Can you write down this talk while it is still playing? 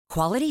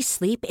Quality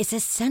sleep is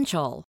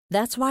essential.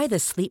 That's why the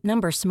Sleep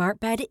Number Smart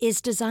Bed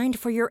is designed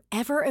for your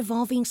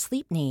ever-evolving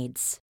sleep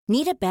needs.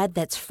 Need a bed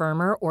that's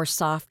firmer or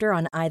softer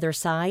on either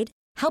side?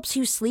 Helps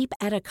you sleep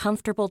at a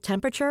comfortable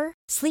temperature?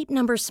 Sleep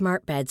Number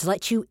Smart Beds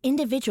let you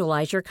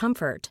individualize your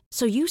comfort,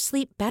 so you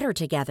sleep better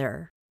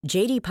together.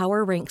 J.D.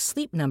 Power ranks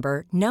Sleep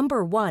Number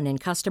number 1 in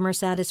customer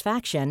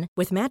satisfaction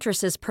with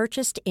mattresses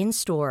purchased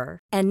in-store.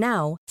 And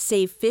now,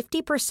 save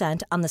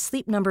 50% on the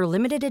Sleep Number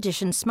Limited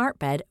Edition Smart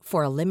Bed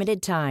for a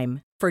limited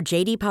time. For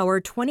J.D. Power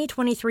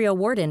 2023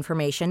 award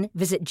information,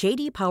 visit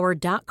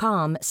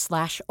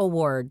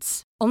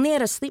jdpower.com/awards. Only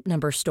at a Sleep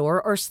Number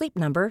store or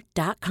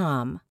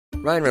sleepnumber.com.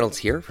 Ryan Reynolds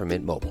here from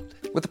Mint Mobile.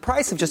 With the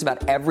price of just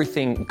about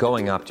everything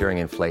going up during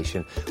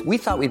inflation, we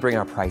thought we'd bring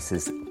our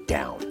prices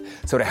down.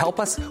 So to help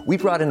us, we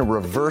brought in a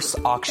reverse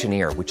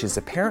auctioneer, which is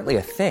apparently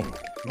a thing.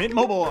 Mint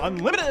Mobile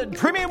Unlimited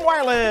Premium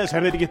Wireless. How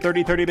to get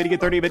 30, 30, how to get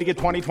 30, how to get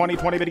 20, 20,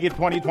 20, how to get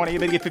 20, 20, how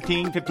to get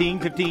 15, 15,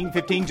 15,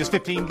 15, just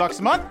 $15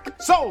 a month?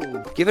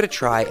 Sold! Give it a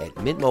try at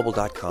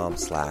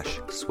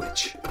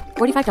mintmobile.com/switch.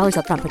 $45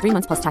 up front for 3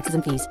 months plus taxes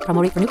and fees.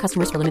 Promo rate for new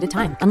customers for limited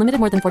time. Unlimited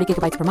more than 40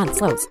 gigabytes per month.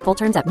 Slows full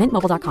terms at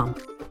mintmobile.com.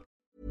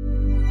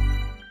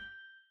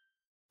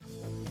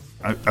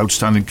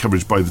 Outstanding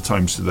coverage by the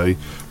Times today,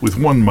 with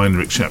one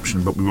minor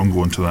exception, but we won't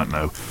go into that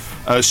now.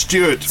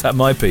 Stuart. Is that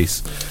my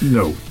piece?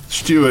 No.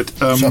 Stuart.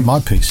 Is that my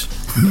piece?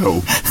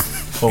 No.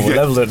 Well, we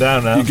levelled it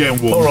down now. You're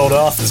getting warm. Poor old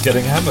Arthur's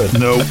getting hammered.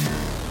 No.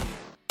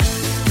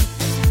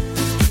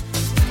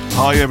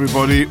 Hi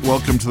everybody,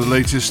 welcome to the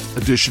latest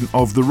edition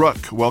of The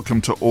Ruck.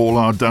 Welcome to all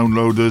our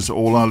downloaders,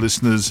 all our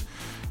listeners.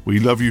 We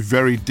love you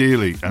very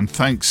dearly, and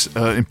thanks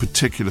in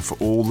particular for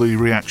all the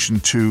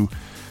reaction to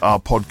our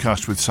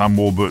podcast with Sam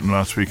Warburton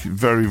last week.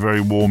 Very,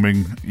 very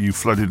warming. You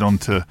flooded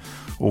onto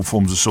all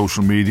forms of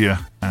social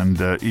media,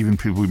 and even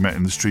people we met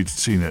in the street had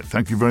seen it.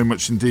 Thank you very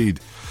much indeed.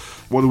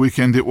 What a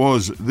weekend it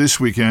was. This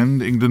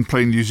weekend, England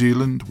play New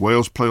Zealand,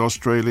 Wales play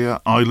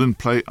Australia, Ireland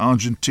play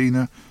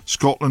Argentina,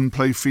 Scotland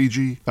play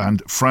Fiji,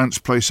 and France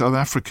play South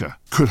Africa.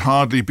 Could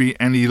hardly be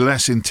any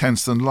less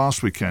intense than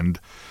last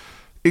weekend.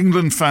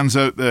 England fans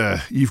out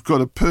there, you've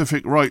got a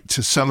perfect right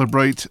to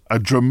celebrate a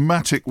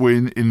dramatic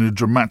win in a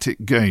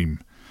dramatic game.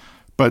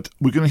 But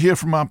we're going to hear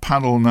from our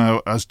panel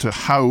now as to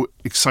how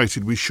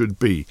excited we should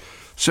be.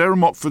 Sarah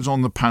Motford's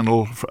on the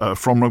panel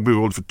from Rugby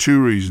World for two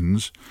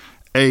reasons.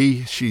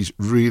 A, she's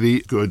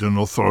really good and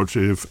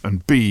authoritative,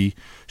 and B,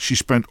 she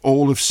spent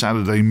all of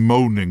Saturday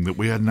moaning that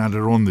we hadn't had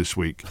her on this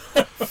week.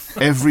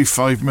 Every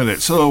 5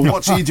 minutes. Oh,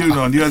 what's he doing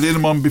on? You had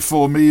him on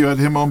before me, you had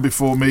him on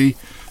before me.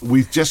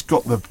 We've just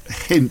got the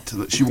hint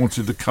that she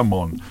wanted to come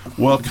on.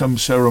 Welcome,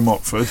 Sarah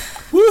Motford.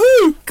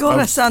 Woohoo! God,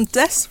 I sound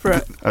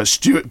desperate.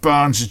 Stuart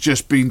Barnes has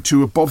just been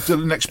to a Bob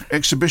Dylan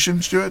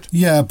exhibition, Stuart?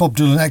 Yeah, Bob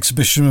Dylan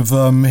exhibition of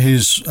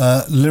his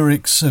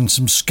lyrics and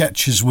some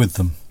sketches with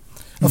them.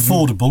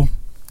 Affordable.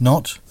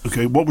 Not.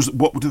 Okay,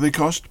 what do they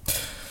cost?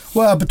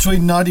 Well,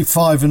 between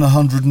 95 and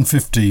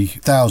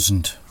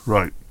 150,000.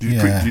 Right.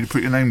 Did you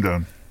put your name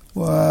down?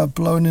 Well,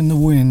 Blowing in the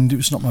Wind, it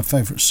was not my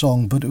favourite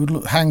song, but it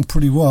would hang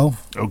pretty well.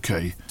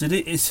 Okay.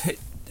 Has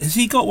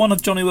he got one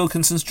of Johnny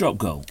Wilkinson's drop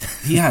goal?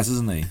 He has,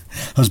 hasn't he?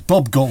 Has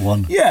Bob got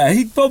one?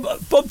 Yeah, Bob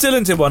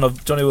Dylan did one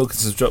of Johnny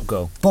Wilkinson's drop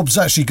goal. Bob's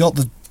actually got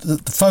the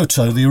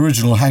photo, the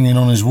original, hanging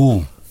on his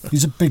wall.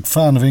 He's a big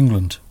fan of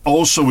England.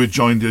 Also, we're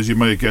joined, as you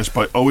may have guessed,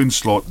 by Owen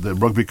Slott, the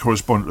rugby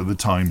correspondent of the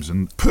Times,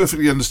 and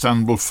perfectly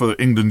understandable for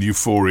England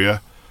euphoria.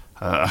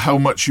 How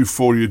much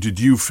euphoria did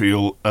you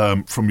feel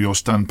from your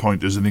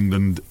standpoint as an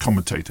England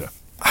commentator?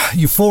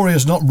 Euphoria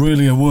is not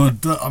really a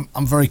word that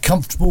I'm very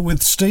comfortable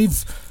with,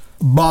 Steve,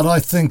 but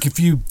I think if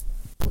you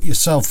put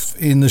yourself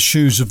in the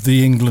shoes of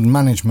the England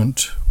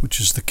management, which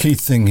is the key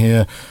thing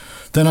here,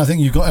 then I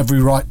think you've got every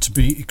right to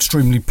be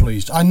extremely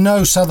pleased. I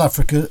know South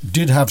Africa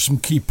did have some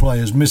key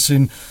players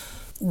missing.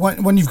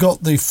 When you've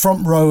got the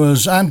front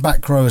rowers and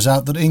back rowers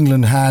out that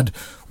England had,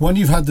 when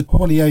you've had the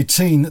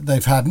 2018 that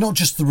they've had, not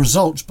just the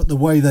results but the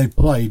way they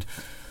played,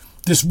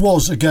 this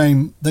was a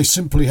game they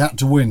simply had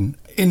to win.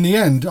 In the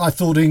end, I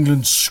thought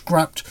England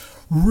scrapped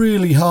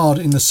really hard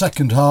in the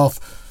second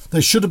half.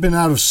 They should have been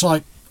out of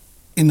sight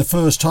in the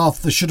first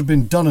half. They should have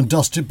been done and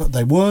dusted, but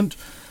they weren't.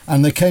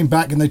 And they came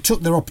back and they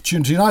took their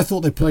opportunity, and I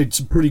thought they played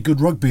some pretty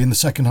good rugby in the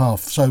second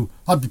half. So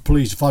I'd be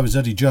pleased if I was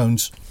Eddie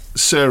Jones.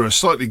 Sarah,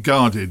 slightly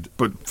guarded,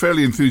 but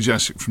fairly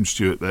enthusiastic from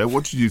Stuart there.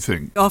 What did you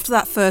think? After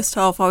that first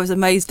half, I was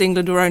amazed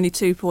England were only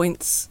 2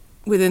 points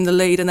within the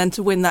lead, and then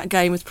to win that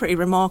game was pretty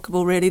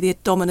remarkable, really, the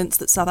dominance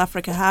that South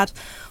Africa had.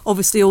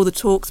 Obviously, all the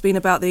talk's been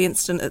about the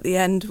incident at the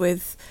end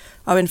with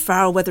Owen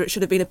Farrell, whether it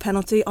should have been a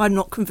penalty. I'm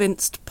not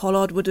convinced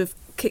Pollard would have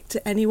kicked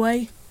it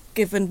anyway,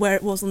 given where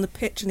it was on the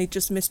pitch, and he'd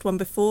just missed one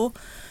before.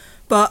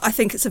 But I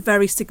think it's a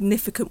very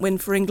significant win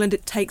for England.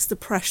 It takes the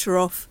pressure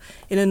off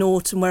in an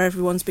autumn where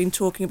everyone's been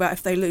talking about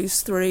if they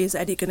lose 3, is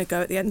Eddie going to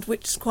go at the end,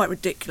 which is quite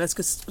ridiculous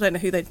because I don't know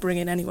who they'd bring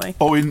in anyway.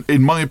 Oh,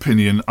 in my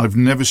opinion, I've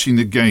never seen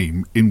a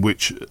game in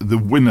which the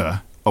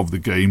winner of the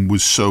game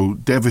was so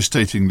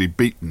devastatingly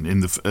beaten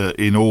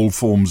in all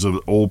forms of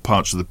all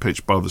parts of the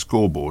pitch by the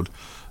scoreboard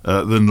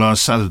than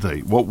last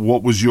Saturday. What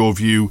was your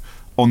view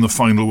on the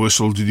final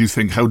whistle, did you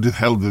think, how the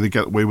hell did they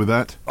get away with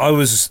that? I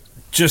was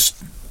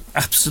just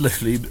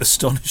absolutely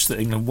astonished that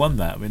England won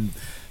that. I mean,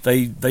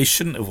 they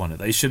shouldn't have won it.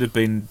 They should have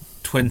been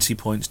 20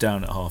 points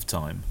down at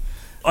half-time.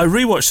 I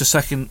rewatched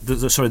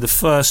the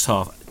first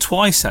half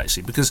twice,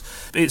 actually, because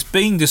it's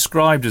being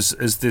described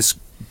as this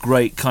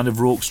great kind of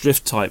Rorke's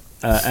Drift type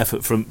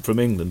effort from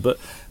England, but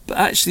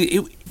actually,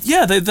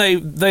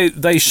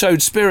 they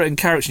showed spirit and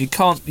character. You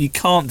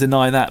can't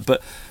deny that.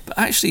 But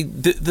actually,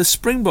 the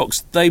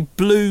Springboks, they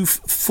blew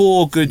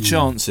 4 good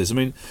chances. I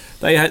mean,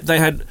 they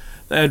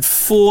had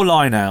 4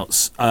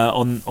 line-outs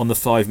on the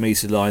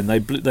 5-metre line.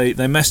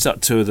 They messed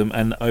up 2 of them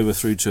and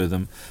overthrew 2 of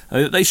them.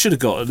 They should have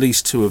got at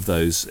least 2 of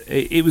those.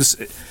 It was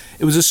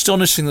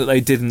astonishing that they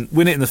didn't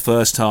win it in the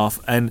first half,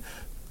 and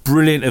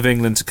brilliant of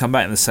England to come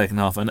back in the second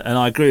half. And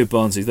I agree with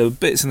Barnsley. There were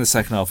bits in the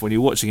second half when you're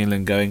watching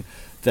England going,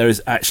 there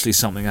is actually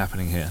something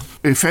happening here.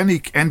 If any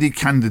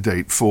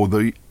candidate for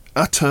the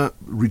utter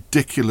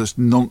ridiculous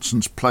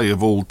nonsense play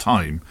of all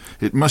time,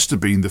 it must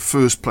have been the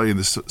first play in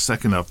the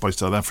second half by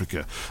South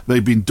Africa.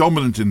 They've been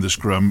dominant in the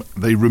scrum.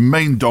 They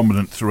remained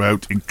dominant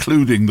throughout,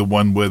 including the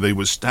one where they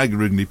were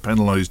staggeringly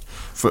penalised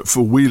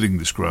for wheeling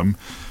the scrum.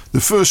 The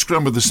first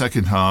scrum of the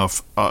second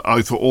half,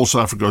 I thought all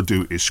South Africa would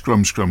do is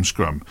scrum, scrum,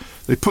 scrum.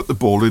 They put the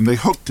ball in, they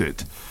hooked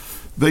it.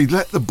 They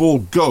let the ball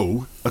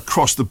go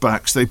across the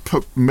backs. They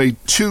made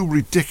 2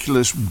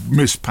 ridiculous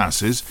missed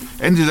passes,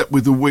 ended up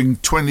with the wing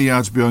 20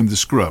 yards behind the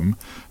scrum,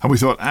 and we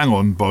thought, hang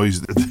on,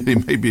 boys, they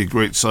may be a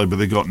great side, but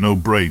they got no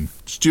brain.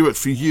 Stuart,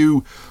 for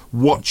you,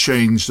 what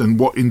changed and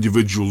what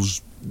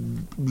individuals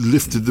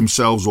lifted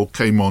themselves or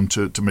came on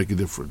to make a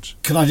difference?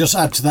 Can I just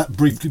add to that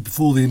briefly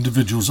before the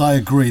individuals? I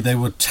agree, they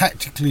were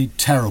tactically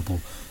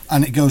terrible,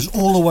 and it goes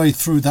all the way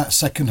through that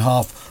second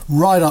half,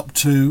 right up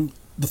to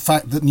the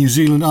fact that New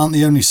Zealand aren't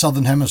the only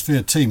Southern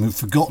Hemisphere team who've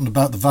forgotten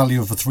about the value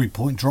of a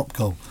 3-point drop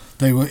goal.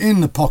 They were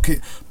in the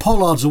pocket.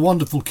 Pollard's a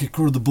wonderful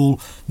kicker of the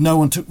ball. No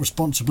one took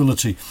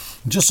responsibility.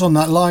 And just on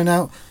that line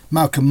out,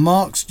 Malcolm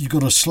Marks, you've got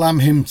to slam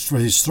him for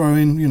his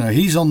throw-in. You know,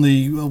 he's on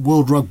the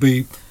World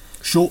Rugby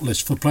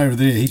shortlist for Player of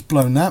the Year. He's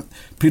blown that.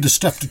 Peter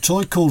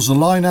Steph-Toy calls the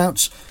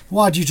line-outs.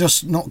 Why do you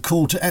just not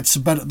call to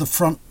Etzebeth at the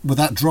front with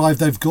that drive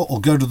they've got,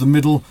 or go to the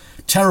middle?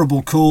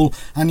 Terrible call.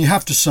 And you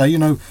have to say, you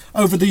know,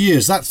 over the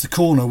years, that's the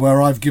corner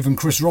where I've given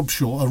Chris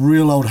Robshaw a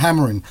real old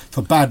hammering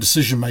for bad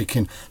decision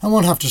making. I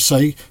won't have to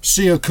say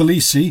Sio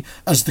Kolisi,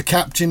 as the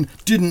captain,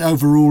 didn't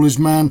overrule his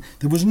man.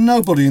 There was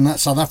nobody in that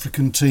South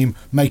African team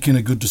making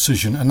a good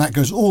decision, and that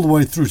goes all the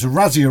way through to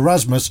Rassie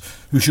Erasmus,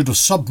 who should have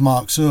subbed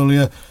Marks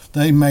earlier.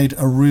 They made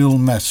a real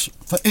mess.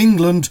 For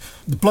England,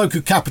 the bloke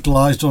who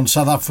capitalised on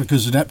South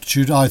Africa's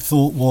ineptitude, I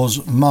thought,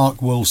 was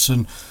Mark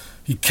Wilson.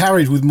 He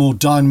carried with more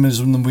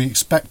dynamism than we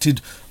expected,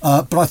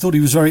 but I thought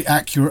he was very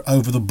accurate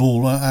over the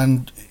ball,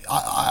 and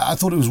I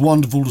thought it was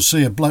wonderful to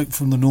see a bloke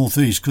from the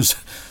northeast, because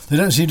they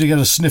don't seem to get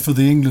a sniff of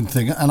the England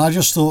thing, and I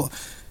just thought,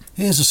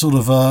 here's a sort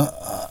of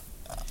a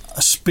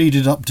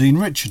speeded up Dean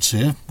Richards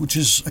here, which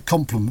is a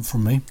compliment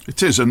from me.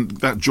 It is, and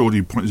that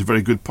Geordie point is a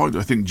very good point.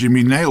 I think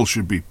Jimmy Nail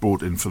should be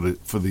brought in for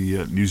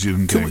the New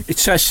Zealand game.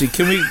 It's actually,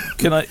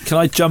 can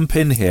I jump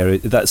in here?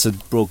 That's a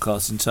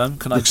broadcasting term.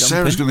 Can I jump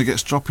Sarah's in? going to get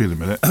stroppy in a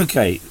minute.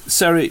 Okay,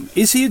 Sarah,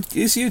 is he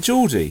a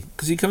Geordie?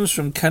 Because he comes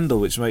from Kendal,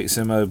 which makes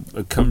him a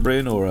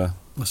Cumbrian or a...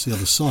 That's the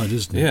other side,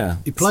 isn't it? Yeah.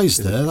 He plays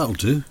there, that'll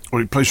do.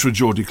 Or he plays for a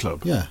Geordie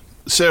club. Yeah.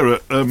 Sarah,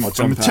 I'm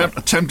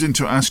attempting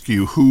to ask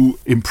you who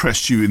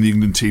impressed you in the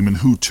England team and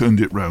who turned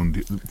it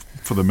round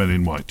for the men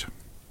in white.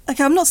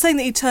 Okay, I'm not saying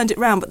that he turned it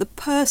round, but the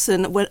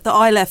person that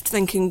I left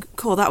thinking,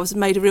 cool, that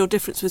made a real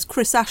difference, was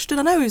Chris Ashton.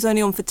 I know he was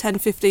only on for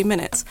 10-15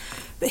 minutes,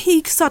 but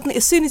he suddenly,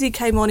 as soon as he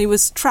came on, he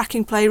was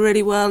tracking play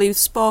really well. He was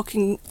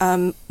sparking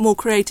more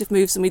creative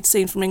moves than we'd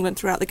seen from England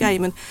throughout the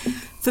game. And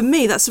for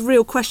me, that's a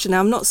real question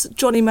now.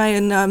 Johnny May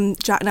and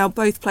Jack now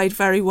both played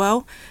very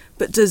well.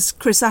 But does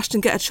Chris Ashton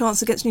get a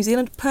chance against New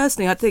Zealand?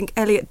 Personally, I think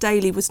Elliot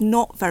Daly was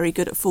not very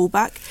good at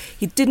fullback.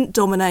 He didn't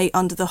dominate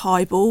under the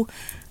high ball,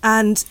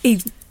 and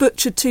he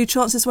butchered 2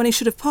 chances when he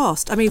should have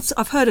passed. I mean,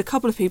 I've heard a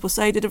couple of people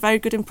say he did a very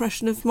good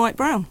impression of Mike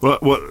Brown. I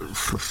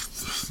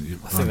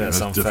think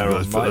that's unfair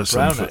on Mike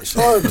Brown,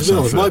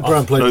 actually. Mike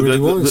Brown played really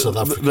well in South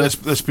Africa.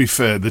 Let's be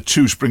fair. The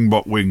 2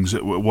 Springbok wings,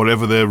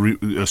 whatever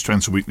their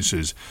strengths and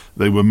weaknesses,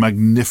 they were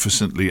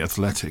magnificently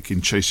athletic in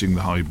chasing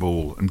the high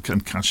ball and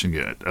catching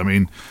it. I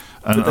mean...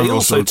 But they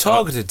also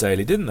targeted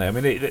Daly, didn't they? I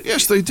mean,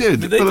 yes, they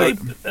did.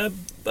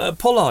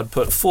 Pollard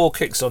put 4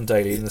 kicks on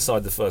Daly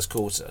inside the first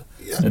quarter,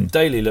 and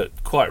Daly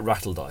looked quite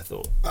rattled, I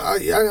thought. I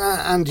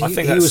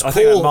think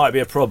that might be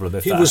a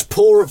problem. He was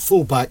poor at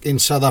fullback in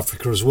South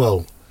Africa as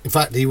well. In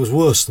fact, he was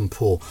worse than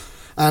poor.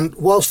 And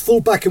whilst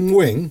fullback and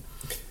wing,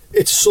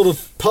 it's sort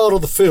of part of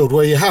the field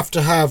where you have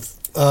to have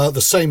the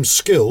same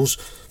skills.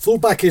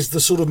 Fullback is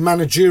the sort of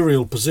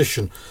managerial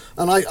position,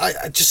 and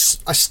I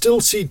still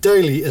see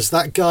Daly as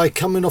that guy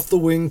coming off the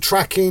wing,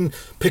 tracking,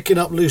 picking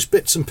up loose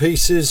bits and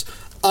pieces.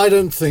 I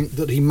don't think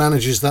that he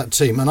manages that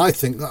team, and I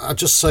think, I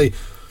just say,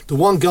 the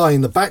one guy in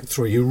the back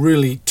three who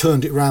really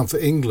turned it round for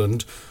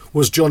England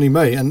was Johnny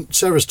May. And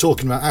Sarah's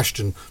talking about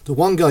Ashton. The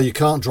one guy you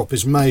can't drop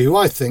is May, who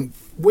I think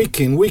week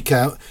in, week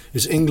out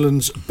is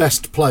England's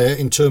best player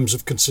in terms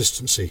of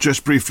consistency.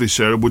 Just briefly,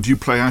 Sarah, would you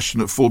play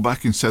Ashton at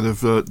fullback instead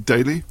of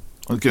Daly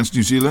against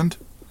New Zealand?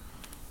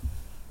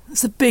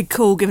 It's a big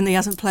call, given that he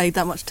hasn't played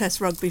that much Test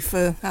rugby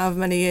for however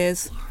many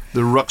years.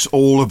 The Ruck's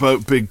all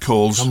about big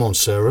calls. Come on,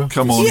 Sarah.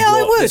 Come on. Yeah,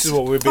 I would. This is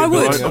what we've been I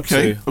would. building up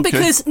Okay. to.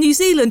 Because New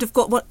Zealand have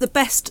got the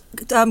best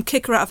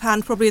kicker out of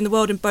hand probably in the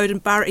world in Bowden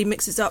Barrett. He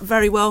mixes it up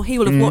very well. He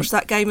will have watched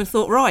that game and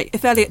thought, right,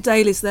 if Elliot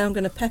Daly's there, I'm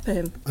going to pepper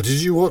him.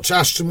 Did you watch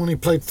Ashton when he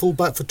played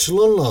fullback for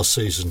Toulon last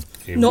season?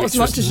 Not as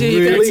much as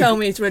you're going to tell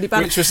me it's really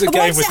bad. Which was the But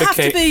game what's with it the have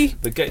to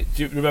kick. be?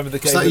 Do you remember the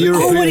game? that with the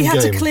European when he had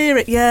game? to clear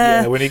it,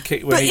 yeah. Yeah, when he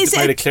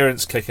made a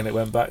clearance kick and it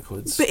went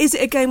backwards. But is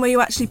it a game where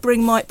you actually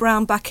bring Mike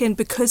Brown back in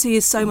because he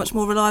is so much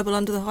more reliable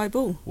under the high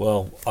ball?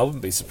 Well, I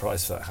wouldn't be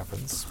surprised if that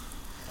happens.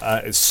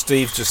 It's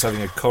Steve just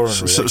having a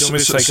coronary.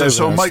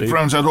 So Mike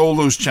Brown's had all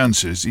those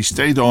chances. He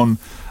stayed on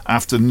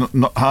after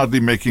not hardly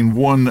making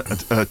one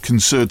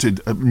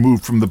concerted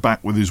move from the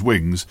back with his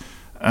wings.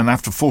 And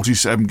after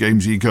 47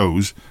 games he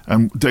goes,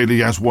 and Daly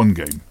has one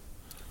game.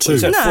 Two.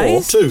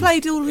 He's Two.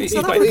 played all in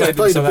South played Africa.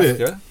 played South a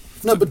bit. Africa.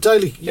 No, but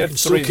Daly, Yeah, you can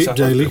still three keep South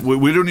Daly.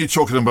 We're only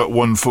talking about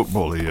one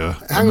footballer here,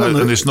 Hang on,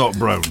 and it's not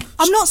Brown.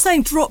 I'm not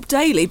saying drop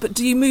Daly, but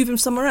do you move him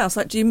somewhere else?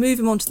 Like, do you move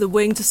him onto the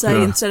wing to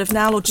say instead of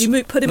now, or do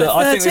you put him No,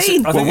 I at think this is-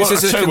 13? I think Well,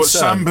 this is a tell you what,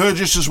 concern. Sam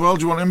Burgess as well.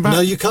 Do you want him back? No,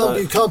 you can't.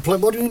 You can't play.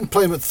 What do you mean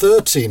play him at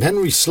 13?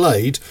 Henry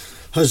Slade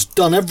has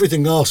done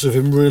everything asked of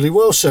him really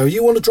well. So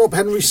you want to drop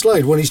Henry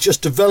Slade when he's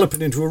just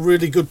developing into a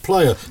really good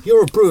player?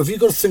 You're a Brew. Have you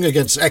got a thing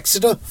against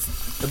Exeter?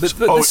 But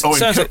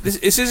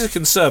this is a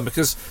concern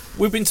because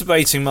we've been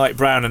debating Mike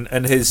Brown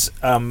and his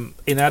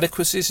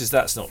inadequacies.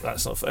 That's not.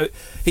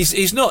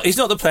 He's not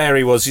the player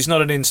he was. He's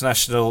not an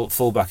international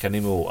fullback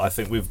anymore. I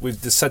think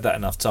we've just said that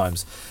enough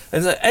times.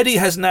 And Eddie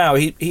has now.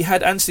 He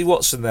had Anthony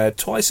Watson there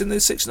twice in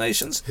the Six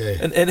Nations,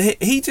 and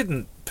he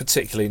didn't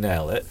particularly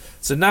nail it.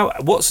 So now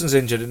Watson's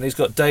injured and he's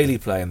got Daly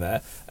playing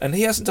there, and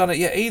he hasn't done it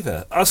yet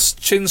either. Us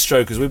chin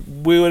strokers,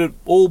 we would have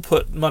all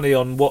put money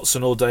on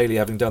Watson or Daly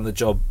having done the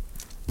job.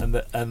 And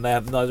they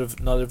have neither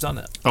have done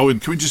it. Owen,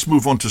 can we just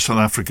move on to South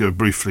Africa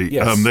briefly?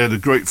 Yes. They had a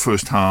great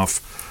first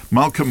half.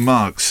 Malcolm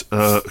Marx,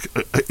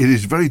 it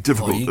is very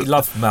difficult. Oh, you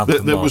love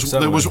Malcolm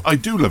Marx. I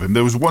do love him.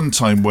 There was one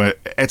time where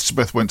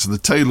Etzebeth went to the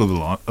tail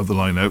of the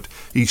line out.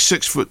 He's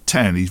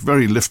 6'10". He's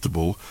very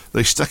liftable.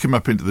 They stuck him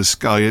up into the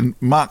sky, and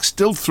Marx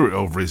still threw it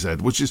over his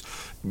head, which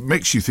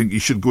makes you think he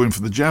should go in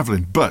for the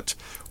javelin. But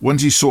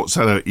once he sorts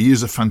that out, he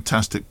is a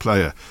fantastic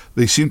player.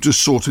 They seem to have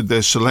sorted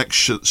their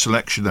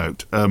selection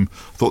out.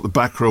 Thought the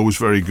back row was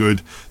very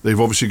good.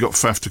 They've obviously got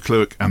Faf de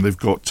Klerk and they've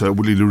got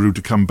Willie LaRue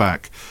to come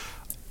back.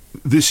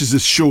 This is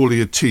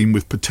surely a team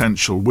with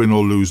potential, win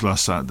or lose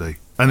last Saturday.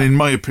 And in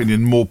my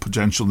opinion, more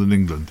potential than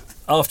England.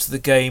 After the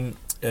game,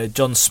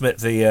 John Smith,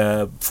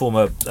 the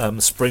former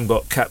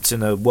Springbok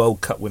captain, a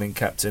World Cup winning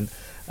captain,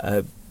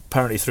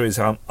 apparently threw his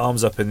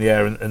arms up in the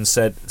air and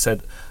said,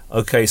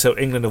 OK, so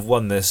England have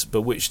won this,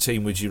 but which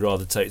team would you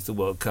rather take to the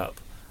World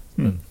Cup?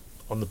 And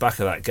on the back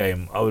of that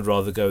game, I would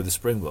rather go with the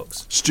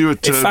Springboks.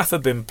 Stuart, if Faf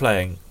had been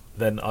playing,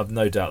 then I've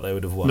no doubt they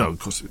would have won. No, of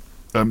course.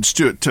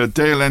 Stuart,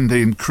 Dale Ende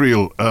and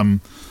Creel,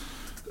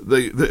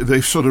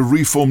 they sort of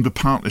reformed a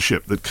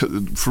partnership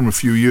from a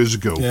few years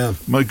ago. Yeah.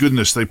 My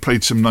goodness, they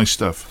played some nice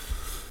stuff.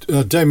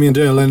 Damien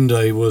Dale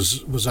Ende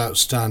was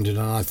outstanding,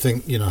 and I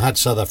think, had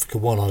South Africa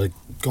won, I'd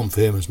have gone for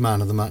him as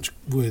man of the match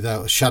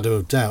without a shadow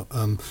of doubt.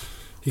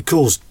 He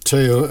caused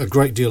Teo a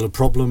great deal of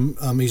problem.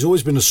 He's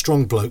always been a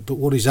strong bloke, but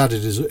what he's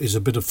added is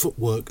a bit of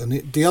footwork. And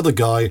the other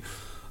guy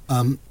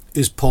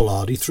is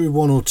Pollard. He threw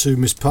one or two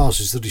missed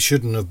passes that he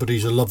shouldn't have, but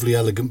he's a lovely,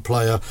 elegant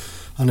player.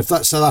 And if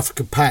that South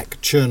Africa pack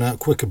churn out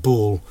quicker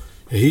ball,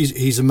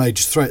 he's a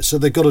major threat. So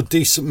they've got a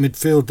decent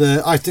midfield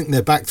there. I think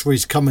their back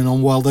three's coming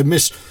on well. They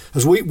miss,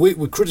 as we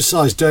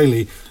criticised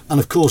Daly, and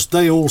of course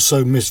they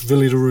also missed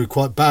Willie LaRue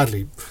quite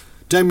badly.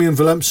 Damien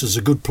Willemse's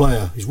a good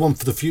player. He's one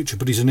for the future,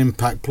 but he's an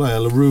impact player.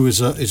 LaRue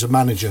is a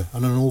manager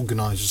and an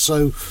organiser.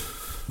 So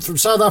from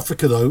South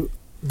Africa, though,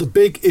 the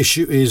big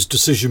issue is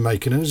decision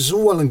making, and it's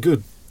all well and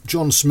good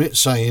John Smith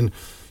saying,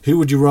 who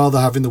would you rather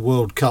have in the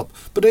World Cup?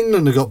 But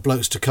England have got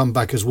blokes to come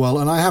back as well,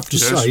 and I have to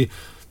say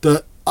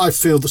that I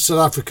feel that South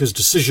Africa's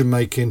decision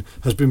making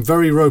has been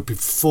very ropey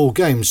for 4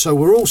 games. So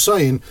we're all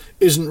saying,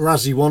 isn't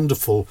Rassie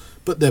wonderful?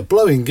 But they're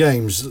blowing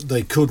games that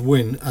they could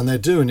win, and they're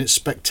doing it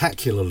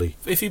spectacularly.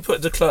 If you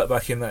put de Klerk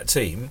back in that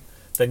team,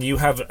 then you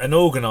have an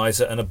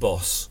organiser and a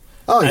boss.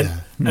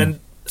 And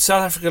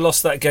South Africa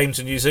lost that game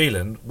to New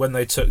Zealand when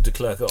they took de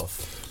Klerk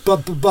off.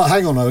 But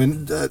hang on,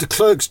 Owen. De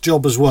Klerk's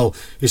job as well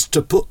is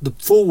to put the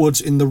forwards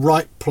in the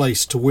right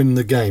place to win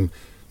the game.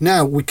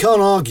 Now, we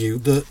can't argue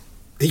that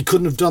he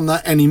couldn't have done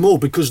that anymore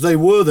because they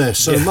were there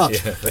so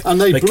much. Yeah, and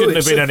they blew couldn't it.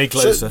 have been any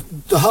closer. So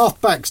the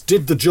half-backs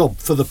did the job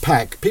for the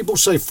pack. People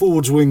say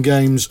forwards win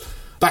games.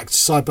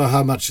 backside by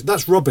how much.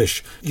 That's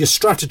rubbish. Your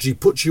strategy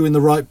puts you in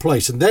the right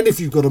place. And then if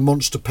you've got a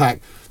monster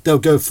pack, they'll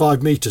go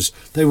 5 metres.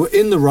 They were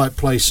in the right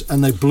place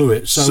and they blew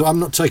it. So I'm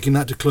not taking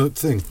that to cloak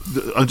thing.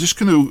 I'm just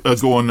going to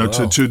go on now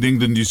to the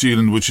England-New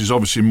Zealand, which is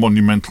obviously a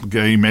monumental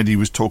game. Eddie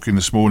was talking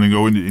this morning,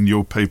 in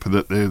your paper,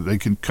 that they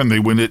can they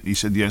win it? He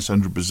said yes,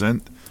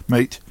 100%,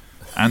 mate.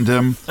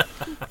 And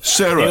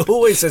Sarah, he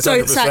always says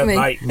 100%,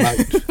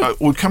 mate.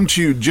 We'll come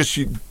to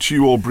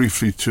you all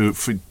briefly to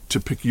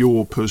pick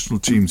your personal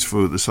teams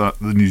for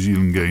the New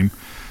Zealand game.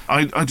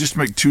 I just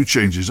make 2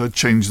 changes. I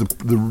change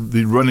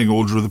the running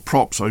order of the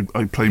props.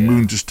 I play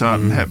Moon to start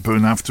and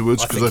Hepburn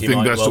afterwards, because I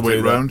think that's the way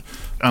round.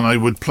 And I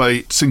would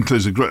play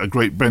Sinclair's a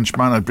great bench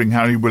man. I'd bring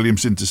Harry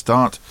Williams in to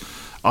start.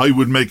 I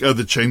would make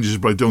other changes,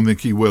 but I don't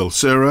think he will.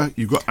 Sarah,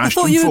 you've got Ashton fullback.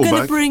 I thought you were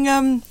going to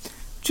bring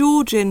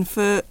George in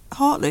for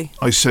Hartley.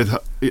 I said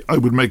I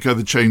would make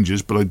other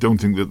changes, but I don't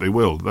think that they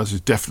will. That is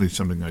definitely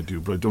something I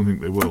do, but I don't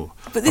think they will.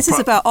 But this is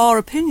about our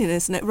opinion,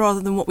 isn't it, rather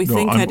than what we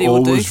think Eddie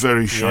will do? I'm always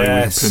very shy with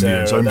opinions.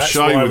 Sarah, I'm that's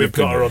shy why with we've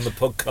opinions. got her on the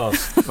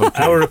podcast.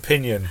 Okay. Our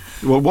opinion.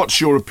 Well, what's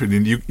your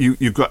opinion?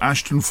 You've got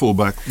Ashton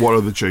fullback. What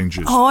are the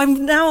changes?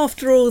 I'm now,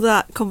 after all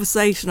that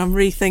conversation, I'm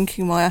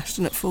rethinking my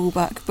Ashton at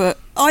fullback. But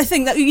I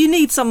think that you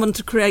need someone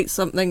to create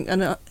something,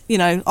 and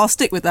I'll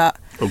stick with that.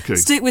 Okay.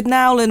 Stick with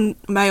Nowell and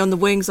May on the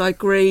wings. I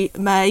agree.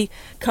 May,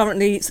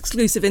 currently it's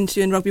exclusive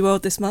interview in Rugby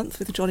World this month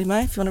with Johnny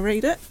May, if you want to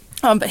read it.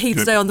 But he'd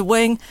stay on the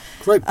wing.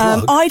 Great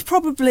plug. I'd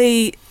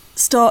probably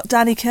start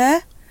Danny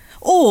Kerr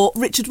or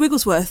Richard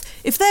Wigglesworth.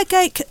 If their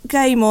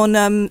game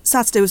on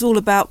Saturday was all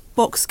about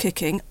box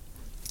kicking,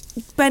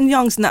 Ben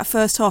Youngs in that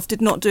first half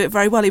did not do it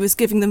very well. He was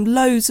giving them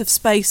loads of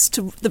space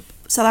to the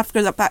South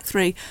Africa back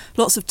 3,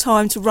 lots of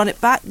time to run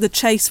it back. The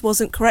chase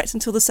wasn't correct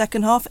until the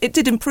second half. It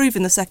did improve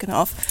in the second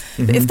half.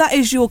 Mm-hmm. But if that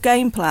is your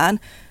game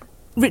plan,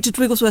 Richard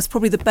Wigglesworth's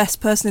probably the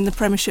best person in the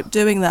Premiership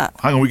doing that.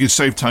 Hang on, we can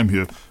save time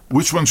here.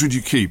 Which ones would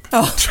you keep?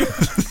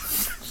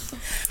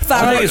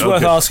 I think it's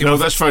worth asking. No,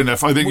 that's fair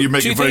enough. I think you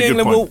make a very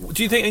good point.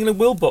 Do you think England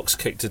will box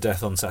kick to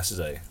death on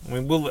Saturday? I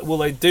mean, will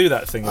they do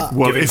that thing?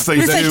 If they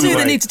do,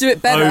 they need to do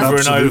it better. Over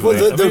and over.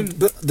 Well,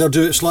 they'll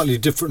do it slightly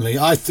differently.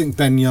 I think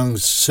Ben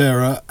Young's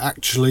Sarah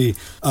actually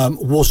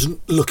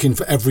wasn't looking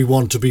for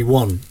everyone to be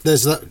one.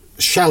 There's that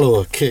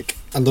shallower kick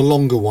and the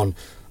longer one.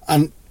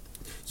 And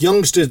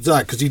Youngs did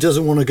that because he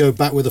doesn't want to go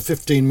back with a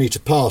 15-metre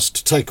pass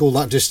to take all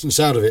that distance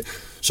out of it.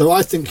 So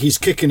I think he's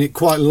kicking it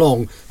quite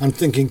long and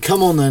thinking,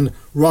 come on then,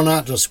 run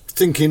at us,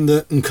 thinking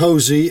that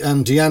Nkosi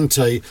and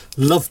Diante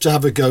love to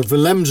have a go.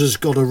 Willemse's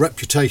got a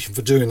reputation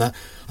for doing that.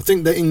 I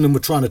think that England were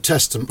trying to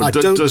test them. But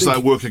does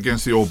that work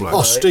against the All Blacks?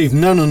 Oh, Steve,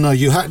 no.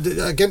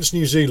 Against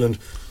New Zealand,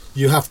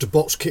 you have to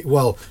box kick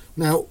well.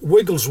 Now,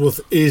 Wigglesworth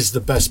is the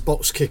best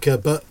box kicker,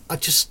 but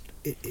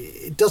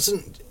it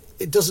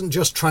doesn't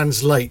just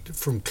translate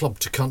from club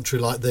to country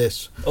like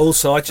this.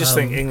 Also, I just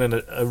think England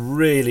are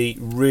really,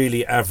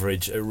 really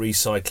average at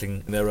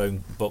recycling their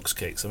own box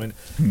kicks. I mean,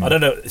 I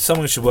don't know,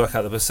 someone should work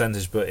out the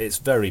percentage, but it's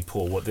very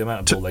poor the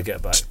amount of ball they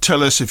get back.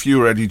 Tell us, if you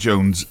were Eddie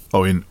Jones,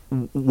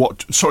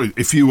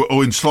 if you were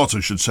Owen Slot,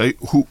 I should say,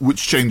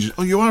 which changes?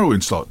 Oh, you are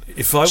Owen Slot.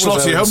 If I was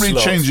Slotty, how many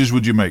Slot, changes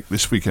would you make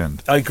this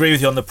weekend? I agree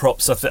with you on the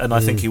props, and I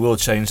think he will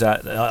change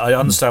that. I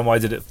understand why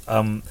he did it.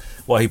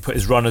 Why he put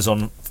his runners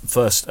on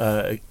first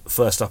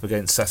up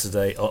against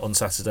Saturday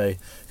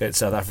against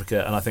South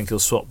Africa, and I think he'll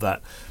swap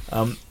that.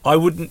 I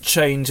wouldn't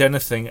change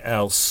anything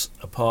else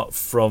apart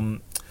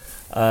from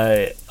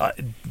Brad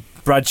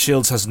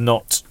Shields has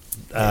not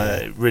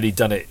really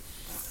done it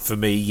for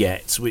me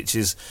yet, which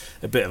is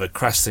a bit of a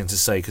crass thing to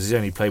say because he's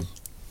only played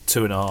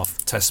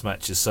 2.5 test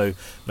matches, so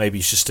maybe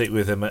you should stick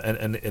with him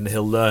and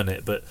he'll learn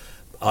it. But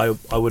I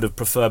would have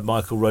preferred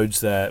Michael Rhodes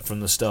there from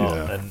the start.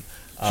 Yeah. And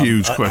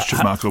huge question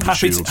mark over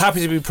Shields. Happy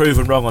to be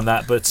proven wrong on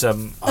that, but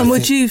and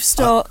would you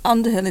start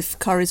Underhill if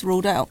Curry's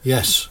ruled out?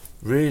 Yes.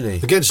 Really?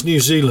 Against New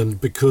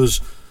Zealand,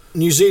 because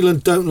New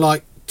Zealand don't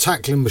like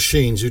tackling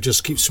machines who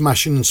just keep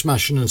smashing and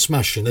smashing and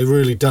smashing. They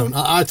really don't.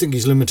 I think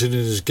he's limited in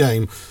his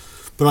game,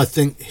 but I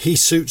think he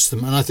suits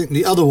them. And I think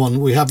the other one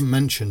we haven't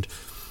mentioned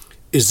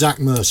is Zach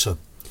Mercer.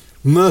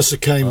 Mercer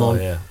came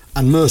on,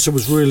 and Mercer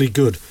was really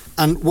good.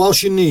 And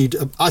whilst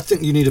I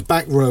think you need a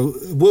back row.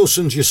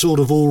 Wilson's your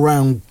sort of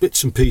all-round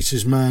bits and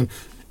pieces man.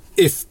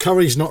 If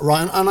Curry's not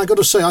right, and I got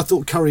to say, I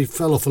thought Curry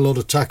fell off a lot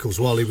of tackles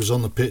while he was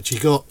on the pitch. He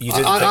got. You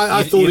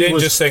didn't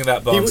just think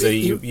that,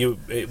 Barnsley.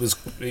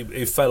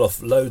 He fell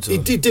off loads of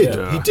them. He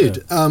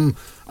did. And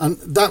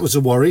that was a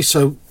worry.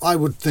 So I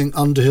would think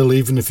Underhill,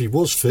 even if he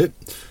was fit.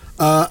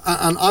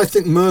 And I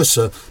think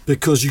Mercer,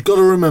 because you've got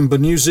to remember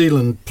New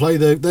Zealand play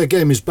their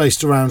game is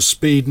based around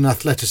speed and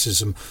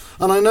athleticism.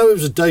 And I know it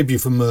was a debut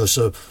for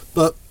Mercer,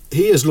 but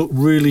he has looked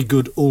really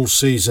good all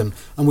season.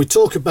 And we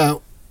talk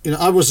about,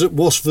 I was at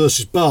Wasps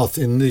versus Bath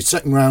in the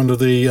second round of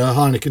the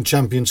Heineken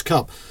Champions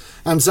Cup,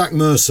 and Zach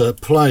Mercer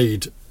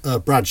played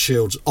Brad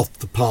Shields off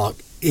the park.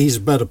 He's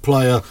a better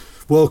player.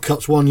 World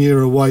Cup's 1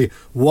 year away.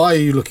 Why are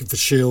you looking for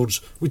Shields?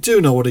 We do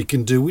know what he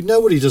can do. We know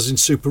what he does in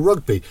Super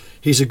Rugby.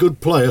 He's a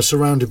good player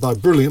surrounded by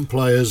brilliant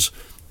players.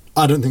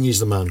 I don't think he's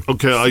the man.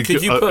 Okay,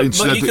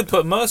 you could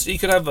put Mercer. You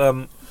could have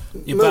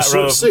your Mercer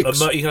back row at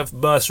 6. you could have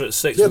Mercer at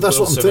 6. Yeah, with that's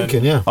what I'm Wilson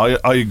thinking. Yeah,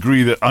 I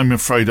agree that I'm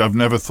afraid I've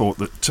never thought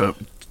that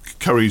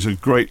Curry's a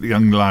great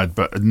young lad,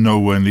 but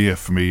nowhere near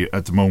for me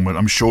at the moment.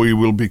 I'm sure he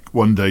will be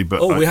one day, but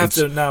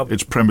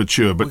it's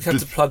premature. But we have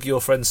to plug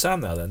your friend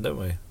Sam now, then, don't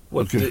we?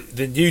 Well, okay.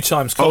 the New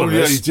Times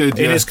columnist, he did,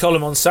 in his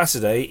column on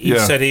Saturday, he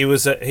said he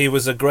was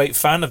a great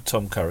fan of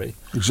Tom Curry.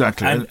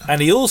 Exactly.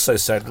 And he also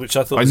said, which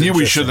I thought I was knew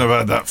we shouldn't have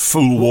had that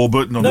fool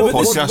Warburton on the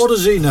podcast. What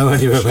does he know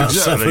anyway about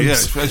exactly,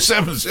 sevens? Yeah.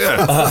 Sevens,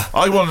 yeah.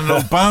 I want to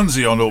know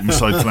Barnsley on open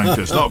side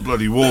flankers, not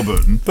bloody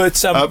Warburton.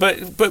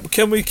 But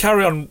can we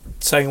carry on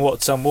saying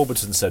what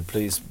Warburton said,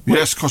 please?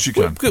 Yes, of course you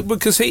can.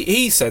 Because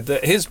he said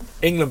that his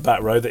England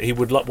back row that he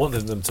would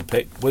wanted them to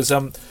pick was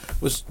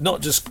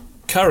not just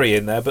Curry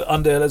in there, but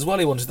Underhill as well.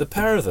 He wanted the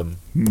pair of them.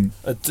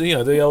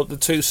 The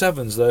 2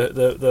 sevens,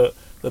 the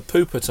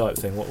pooper type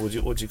thing. What would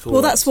you call it?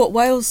 Well, that's what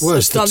Wales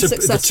has done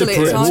successfully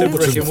at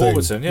times. Tipper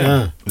Warburton,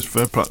 yeah. It's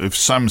fair. If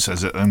Sam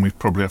says it, then we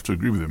probably have to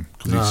agree with him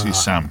because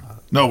he's Sam.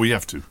 No, we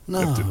have to.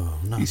 No.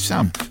 He's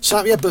Sam.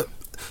 Sam, yeah, but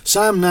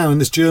Sam now in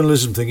this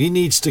journalism thing, he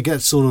needs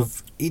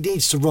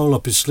to roll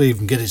up his sleeve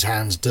and get his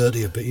hands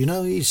dirty a bit.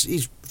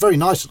 He's very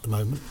nice at the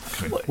moment.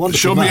 Okay.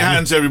 Show me your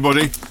hands,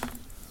 everybody.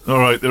 All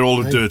right, they're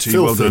all dirty.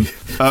 Filthy.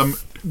 Well done.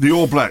 The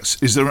All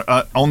Blacks. Is there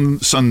on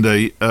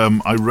Sunday?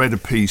 I read a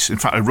piece. In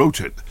fact, I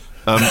wrote it.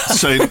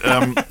 Saying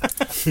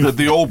that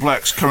the All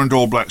Blacks, current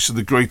All Blacks, are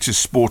the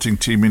greatest sporting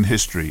team in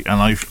history,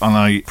 and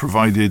I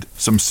provided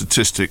some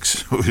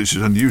statistics, which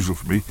is unusual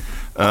for me.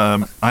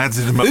 I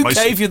added them up.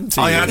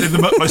 I added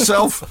them up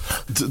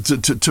myself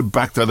to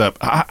back that up.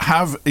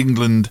 Have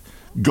England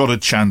got a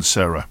chance,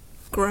 Sarah?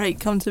 Great,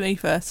 come to me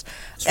first.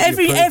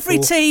 Every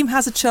team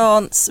has a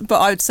chance,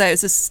 but I would say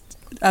it's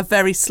a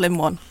very slim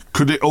one.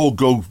 Could it all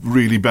go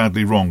really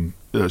badly wrong,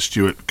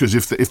 Stuart? Because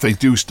if they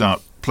do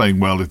start playing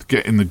well, if they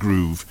get in the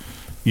groove,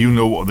 you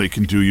know what they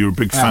can do. You're a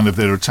big fan of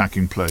their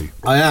attacking play.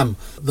 I am.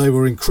 They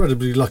were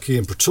incredibly lucky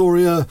in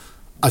Pretoria.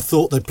 I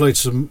thought they played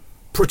some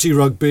pretty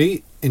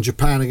rugby in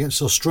Japan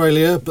against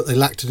Australia, but they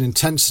lacked in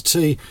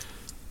intensity.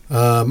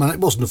 And it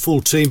wasn't a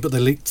full team, but they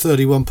leaked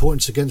 31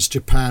 points against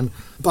Japan.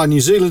 By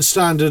New Zealand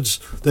standards,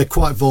 they're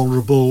quite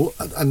vulnerable,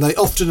 and they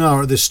often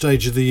are at this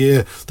stage of the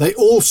year. They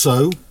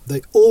also,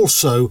 at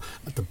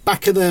the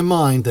back of their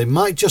mind, they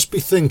might just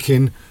be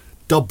thinking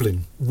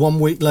Dublin 1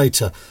 week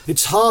later.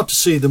 It's hard to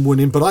see them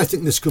winning, but I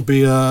think this could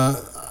be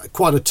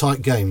quite a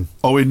tight game.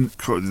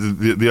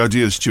 The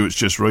idea Stuart's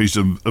just raised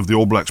of the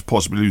All Blacks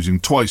possibly losing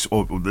twice,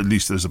 or at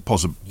least there's a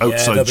possible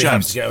outside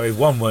chance. To get away with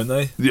one, won't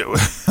they?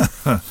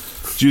 Yeah.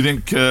 Do you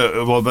think?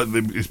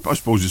 I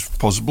suppose it's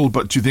possible,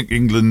 but do you think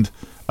England?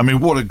 I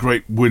mean, what a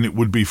great win it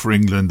would be for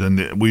England,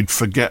 and we'd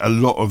forget a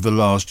lot of the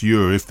last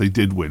year if they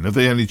did win. Have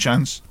they any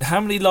chance?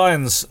 How many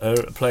Lions are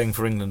playing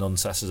for England on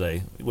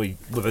Saturday?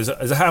 There's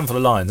a handful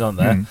of Lions, aren't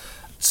there?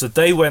 So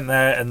they went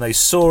there and they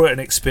saw it and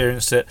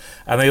experienced it,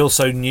 and they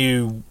also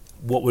knew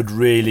what would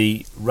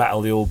really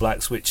rattle the All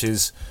Blacks, which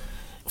is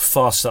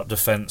fast up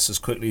defence as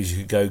quickly as you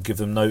could go, give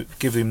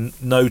him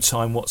no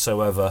time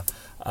whatsoever.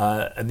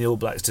 And the All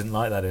Blacks didn't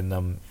like that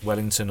in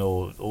Wellington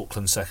or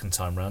Auckland second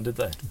time round, did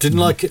they? Didn't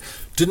like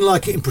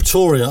it in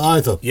Pretoria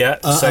either. Yeah,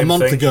 a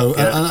month ago.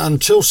 Yeah. And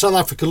until South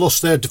Africa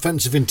lost their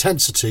defensive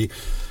intensity,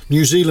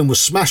 New Zealand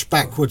was smashed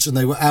backwards and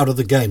they were out of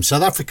the game.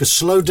 South Africa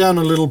slowed down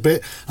a little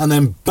bit and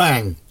then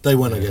bang, they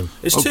won again.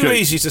 It's too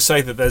easy to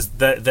say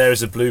that there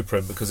is a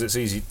blueprint because it's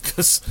easy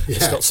because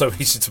it's not so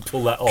easy to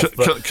pull that off.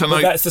 But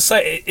that's to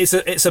say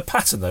it's a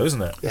pattern though,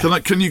 isn't it? Yeah.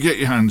 Can you get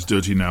your hands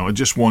dirty now? I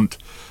just want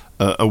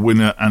a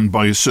winner and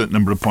by a certain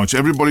number of points.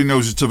 Everybody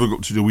knows it's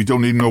difficult to do. We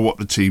don't even know what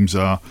the teams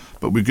are,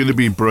 but we're going to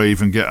be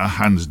brave and get our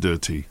hands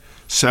dirty.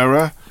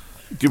 Sarah,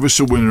 give us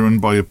a winner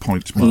and by a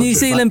point. New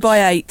Zealand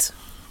by 8.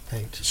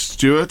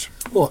 Stuart?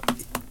 What?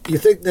 You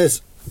think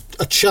there's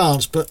a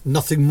chance, but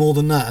nothing more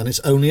than that, and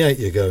it's only 8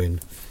 you're going?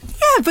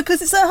 Yeah,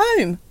 because it's at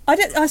home.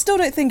 I still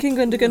don't think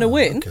England are going to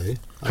win. Okay.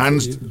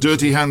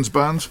 Dirty hands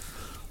band?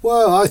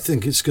 Well, I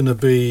think it's going to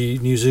be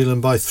New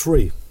Zealand by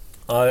 3.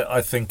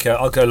 I think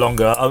I'll go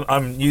longer.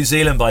 I'm New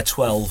Zealand by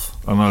 12,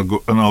 and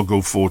I'll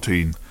go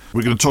 14.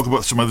 We're going to talk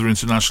about some other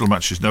international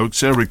matches now.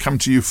 Sarah, we come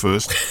to you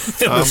first.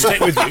 We'll stick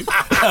with you.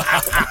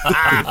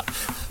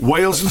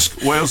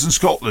 Wales and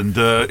Scotland.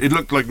 It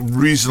looked like a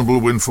reasonable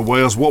win for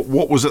Wales. What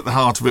was at the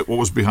heart of it? What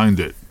was behind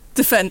it?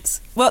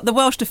 Defence. Well, the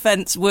Welsh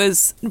defence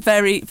was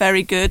very,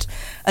 very good,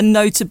 and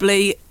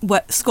notably,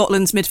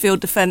 Scotland's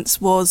midfield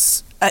defence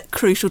was at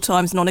crucial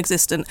times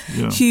non-existent.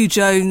 Yeah. Hugh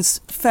Jones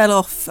fell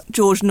off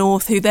George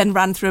North, who then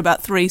ran through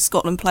about 3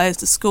 Scotland players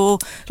to score,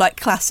 like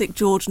classic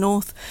George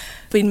North.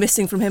 Been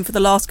missing from him for the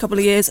last couple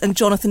of years, and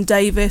Jonathan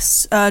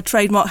Davis,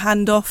 trademark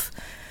handoff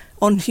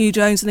on Hugh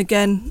Jones, and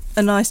again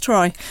a nice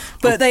try.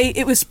 But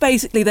it was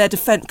basically their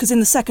defence, because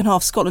in the second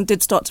half Scotland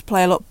did start to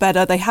play a lot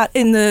better. They had,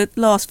 in the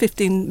last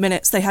 15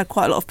 minutes, they had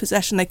quite a lot of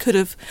possession. They could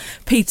have,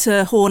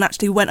 Peter Horne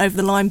actually went over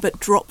the line but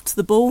dropped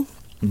the ball.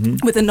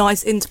 with a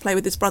nice interplay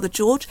with his brother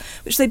George,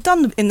 which they'd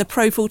done in the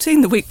Pro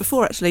 14 the week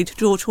before, actually, to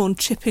George Horn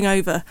chipping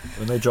over.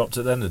 When they dropped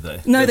it then, did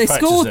they? No, they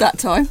scored that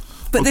time.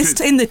 But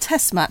this in the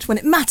Test match, when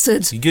it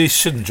mattered... You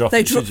shouldn't drop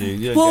it, should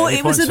you? Well,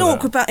 it was an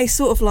awkward... It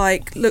sort of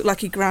looked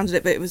like he grounded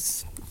it, but it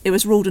was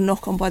ruled a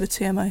knock-on by the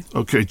TMO.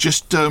 OK,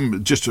 just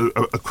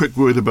a quick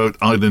word about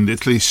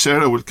Ireland-Italy.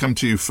 Sarah, we'll come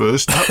to you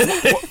first.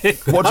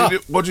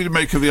 What did you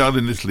make of the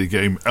Ireland-Italy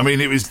game? I mean,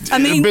 it was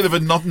a bit of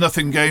a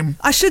nothing game.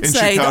 I should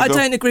say that I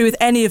don't agree with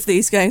any of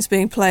these games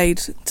being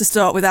played, to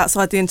start with,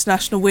 outside the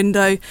international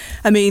window.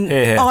 I mean,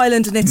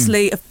 Ireland and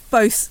Italy have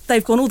both,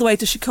 they've gone all the way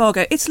to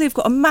Chicago. Italy have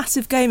got a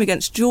massive game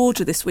against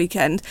Georgia this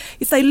weekend.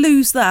 If they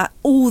lose that,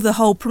 the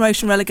whole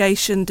promotion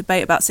relegation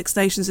debate about Six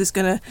Nations is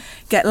going to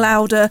get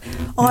louder.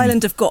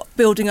 Ireland have got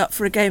building up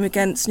for a game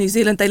against New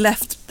Zealand. They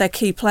left their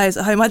key players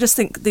at home. I just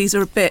think these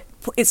are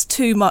it's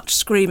too much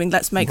screaming,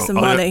 let's make some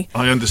money.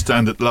 I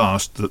understand at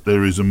last that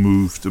there is a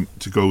move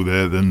to go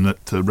there, then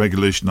that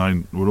Regulation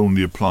 9 will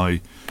only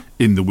apply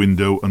in the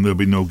window and there'll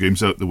be no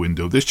games out the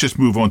window. Let's just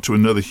move on to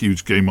another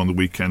huge game on the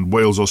weekend,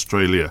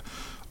 Wales-Australia.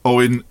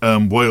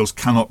 Wales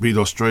cannot beat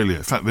Australia.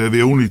 In fact, they're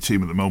the only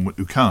team at the moment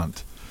who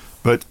can't.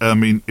 But, I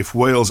mean, if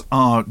Wales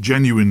are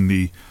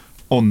genuinely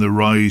on the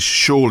rise,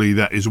 surely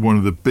that is one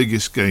of the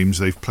biggest games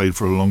they've played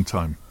for a long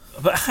time.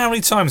 But how many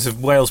times have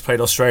Wales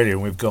played Australia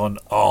and we've gone,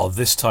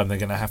 this time they're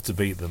going to have to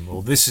beat them,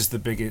 or this is the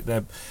biggest...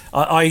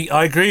 I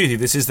agree with you,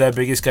 this is their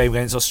biggest game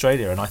against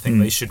Australia, and I think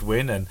they should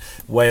win, and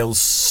Wales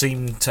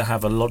seem to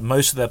have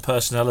most of their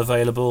personnel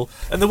available,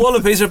 and the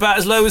Wallabies are about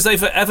as low as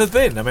they've ever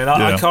been. I mean,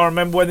 I can't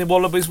remember when the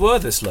Wallabies were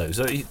this low.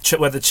 So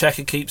whether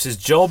Cheika keeps his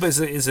job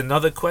is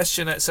another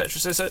question,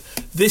 etc. So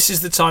this is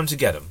the time to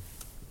get them.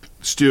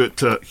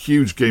 Stuart,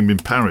 huge game in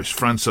Paris,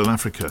 France-South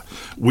Africa.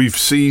 We've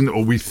seen,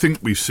 or we think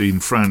we've seen,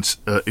 France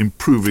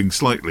improving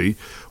slightly.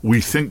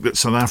 We think that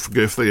South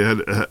Africa, if they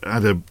had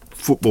a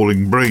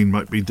footballing brain,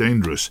 might be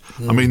dangerous.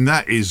 I mean,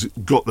 that is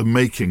got the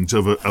makings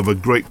of a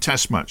great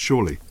test match,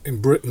 surely.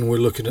 In Britain, we're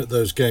looking at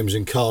those games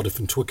in Cardiff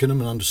and Twickenham,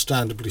 and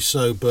understandably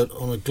so, but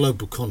on a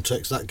global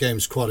context, that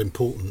game's quite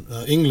important.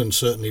 England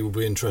certainly will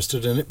be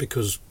interested in it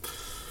because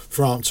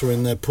France are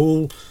in their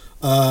pool.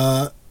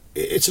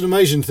 It's an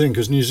amazing thing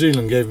because New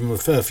Zealand gave them a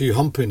fair few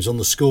humpings on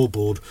the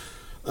scoreboard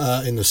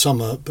in the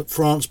summer, but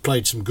France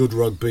played some good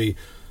rugby.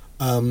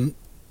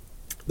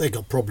 They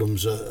got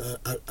problems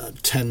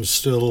at 10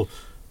 still,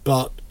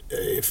 but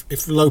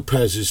if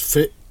Lopez is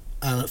fit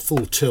and at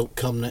full tilt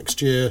come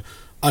next year,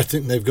 I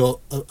think they've got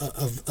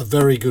a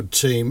very good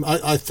team.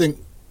 I think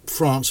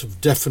France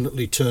have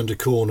definitely turned a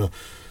corner.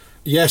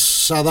 Yes,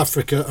 South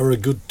Africa are a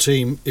good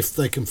team if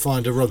they can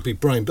find a rugby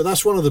brain, but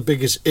that's one of the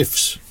biggest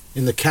ifs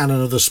in the canon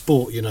of the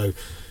sport.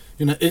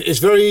 It's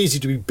very easy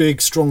to be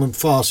big, strong and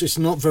fast. It's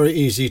not very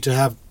easy to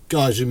have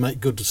guys who make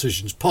good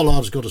decisions.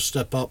 Pollard's got to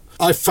step up.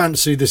 I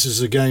fancy this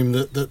is a game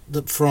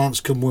that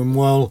France can win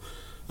well,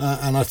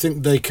 and I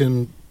think they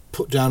can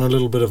put down a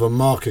little bit of a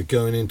marker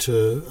going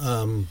into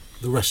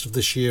the rest of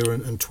this year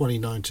and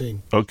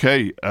 2019.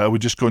 OK, we're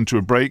just going to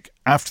a break.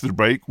 After the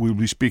break, we'll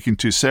be speaking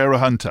to Sarah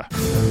Hunter.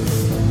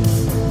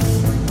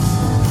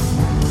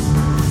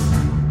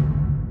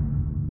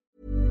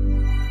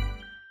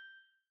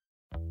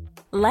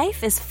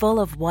 Life is full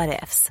of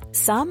what-ifs.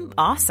 Some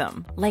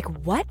awesome, like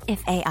what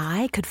if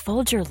AI could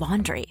fold your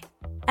laundry?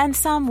 And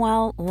some,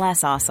 well,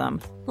 less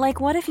awesome,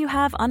 like what if you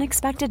have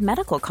unexpected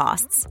medical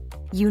costs?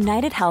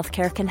 United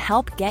Healthcare can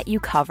help get you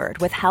covered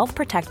with Health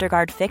Protector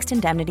Guard fixed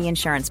indemnity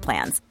insurance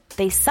plans.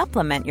 They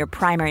supplement your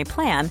primary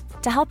plan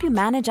to help you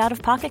manage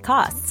out-of-pocket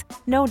costs.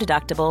 No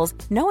deductibles,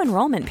 no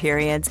enrollment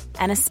periods,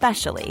 and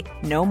especially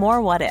no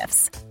more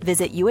what-ifs.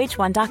 Visit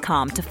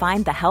uh1.com to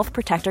find the Health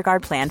Protector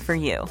Guard plan for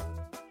you.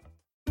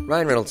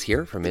 Ryan Reynolds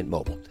here from Mint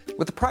Mobile.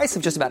 With the price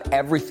of just about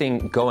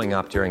everything going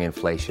up during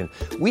inflation,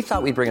 we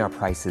thought we'd bring our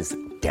prices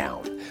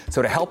down.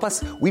 So to help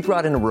us, we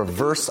brought in a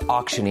reverse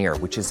auctioneer,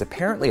 which is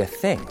apparently a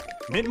thing.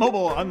 Mint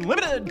Mobile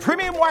Unlimited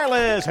Premium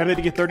Wireless. How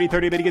to get 30,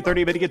 30, how to get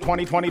 30, how to get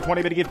 20, 20,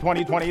 20, how to get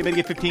 20, 20, how to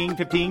get 15,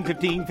 15,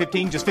 15,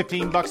 15, just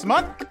 $15 a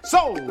month?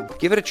 Sold!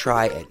 Give it a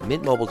try at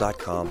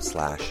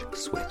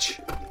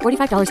mintmobile.com/switch.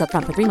 $45 up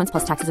front for 3 months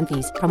plus taxes and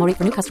fees. Promo rate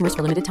for new customers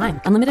for limited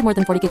time. Unlimited more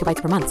than 40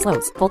 gigabytes per month.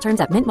 Slows full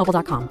terms at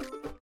mintmobile.com.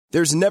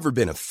 There's never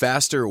been a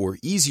faster or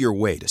easier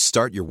way to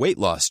start your weight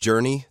loss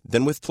journey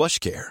than with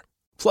PlushCare.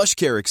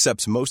 PlushCare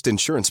accepts most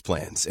insurance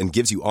plans and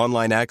gives you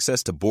online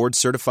access to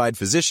board-certified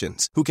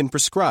physicians who can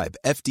prescribe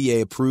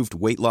FDA-approved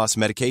weight loss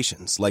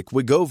medications like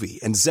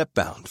Wegovy and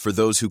Zepbound for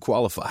those who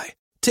qualify.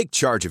 Take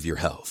charge of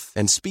your health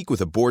and speak with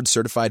a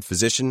board-certified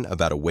physician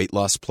about a weight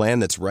loss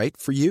plan that's right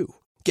for you.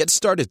 Get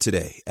started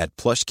today at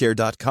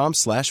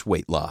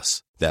plushcare.com/weight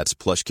loss. That's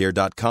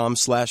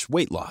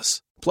plushcare.com/weight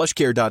loss.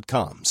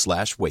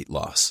 plushcare.com/weight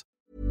loss.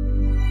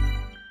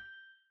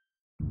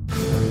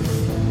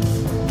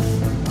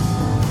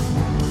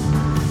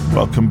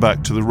 Welcome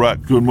back to the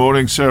Ruck. Good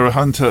morning, Sarah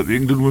Hunter, the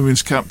England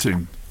women's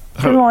captain.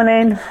 Good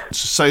morning.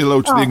 Say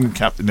hello to the England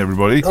captain,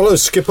 everybody. Hello,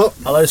 Skipper.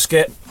 Hello,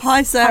 Skip.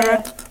 Hi,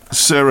 Sarah.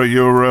 Sarah,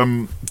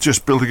 you're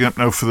just building up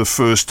now for the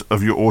first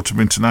of your autumn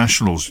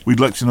internationals. We'd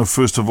like to know,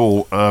 first of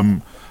all,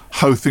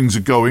 how things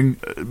are going.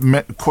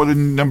 Met quite a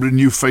number of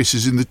new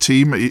faces in the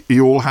team. Are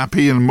you all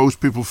happy and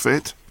most people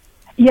fit?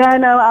 Yeah,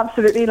 no,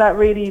 absolutely.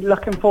 Really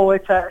looking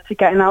forward to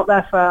getting out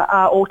there for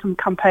our autumn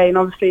campaign.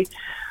 Obviously,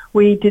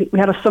 we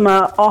had a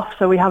summer off,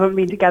 so we haven't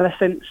been together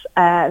since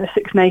the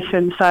Six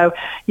Nations. So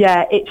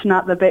yeah, itching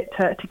at the bit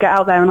to get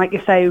out there. And like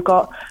you say, we've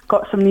got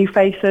some new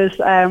faces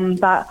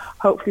that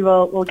hopefully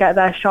will get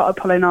their shot at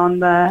pulling on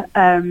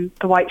the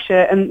white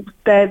shirt, and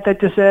they're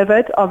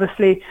deserved.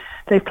 Obviously,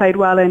 they've played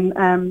well in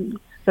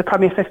the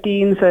Premier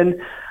 15s,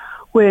 and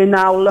we're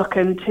now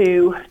looking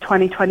to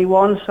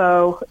 2021.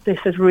 So this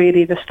is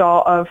really the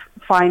start of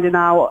finding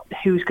out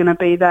who's going to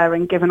be there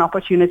and giving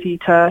opportunity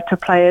to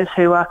players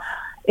who are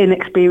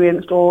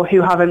inexperienced or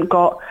who haven't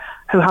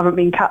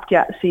been capped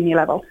yet at senior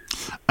level.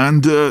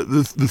 And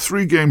the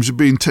 3 games have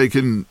been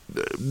taken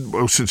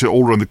since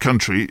all around the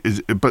country,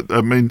 but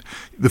I mean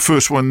the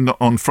first one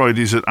on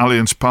Fridays at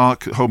Allianz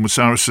Park, home of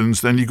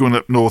Saracens, then you're going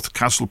up north,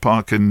 Castle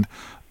Park in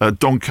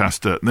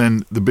Doncaster,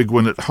 then the big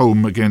one at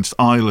home against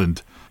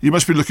Ireland. You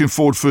must be looking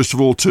forward first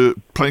of all to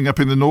playing up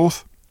in the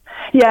north.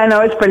 Yeah, no,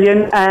 it's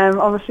brilliant.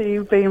 Obviously,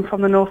 being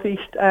from the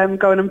northeast,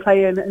 going and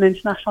playing an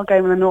international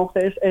game in the north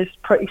is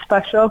pretty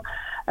special.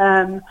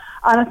 And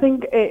I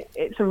think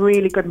it's a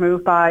really good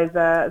move by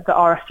the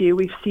RFU.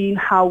 We've seen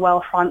how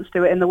well France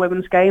do it in the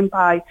women's game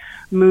by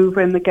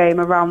moving the game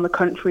around the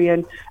country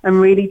and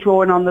really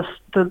drawing on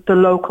the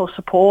local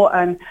support.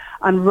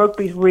 And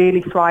rugby's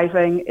really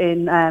thriving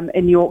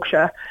in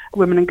Yorkshire,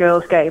 women and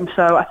girls game.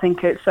 So I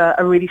think it's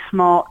a really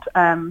smart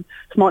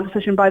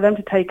decision by them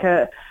to take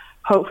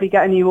hopefully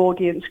get a new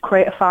audience,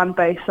 create a fan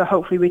base. So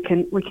hopefully we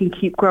can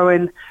keep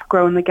growing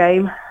the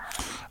game.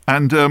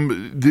 And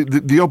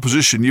the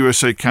opposition,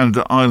 USA,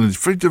 Canada, Ireland,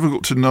 it's very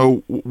difficult to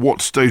know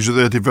what stage of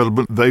their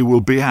development they will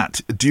be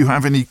at. Do you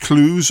have any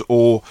clues,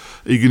 or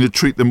are you going to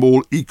treat them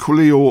all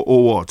equally,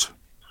 or what?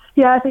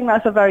 Yeah, I think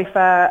that's a very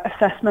fair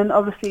assessment.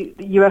 Obviously,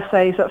 the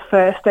USA's at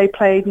first. They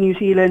played New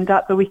Zealand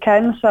at the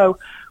weekend, so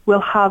we'll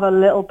have a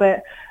little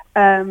bit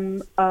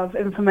of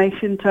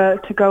information to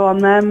go on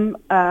them,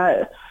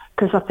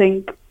 because I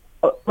think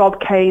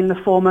Rob Kane, the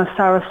former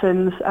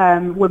Saracens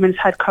women's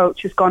head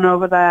coach, has gone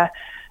over there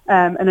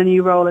in a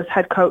new role as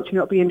head coach, and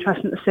it'll be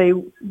interesting to see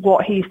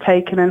what he's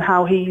taken and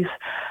how he's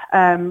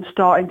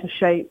starting to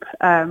shape,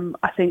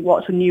 I think,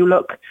 what's a new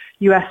look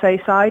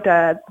USA side.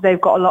 They've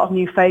got a lot of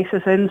new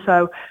faces in,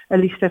 so at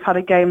least they've had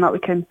a game that we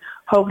can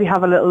hopefully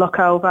have a little look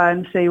over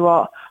and see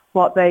what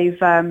they're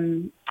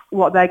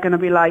going to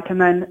be like. And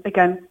then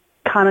again,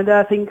 Canada,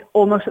 I think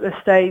almost at this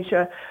stage,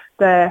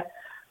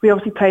 we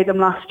obviously played them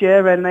last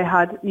year and they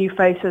had new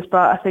faces,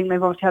 but I think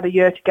they've obviously had a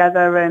year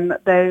together and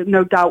they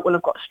no doubt will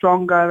have got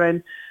stronger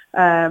and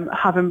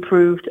have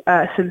improved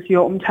since the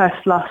autumn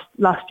test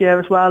last year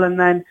as well. And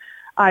then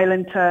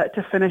Ireland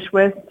to finish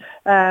with.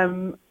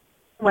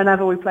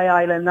 Whenever we play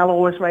Ireland, they'll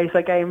always raise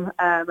their game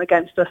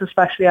against us,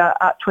 especially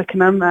at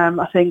Twickenham.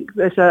 I think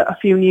there's a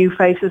few new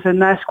faces in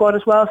their squad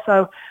as well.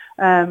 So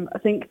I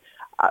think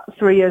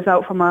 3 years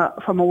out from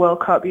a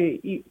World Cup,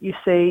 you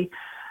see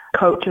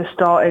coaches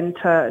starting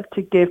to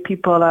give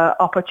people an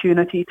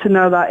opportunity to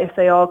know that if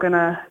they are going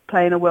to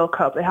play in a World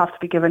Cup, they have to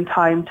be given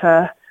time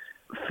to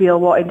feel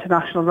what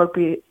international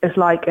rugby is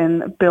like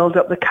and build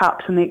up the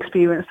caps and the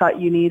experience that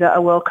you need at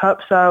a World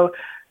Cup. So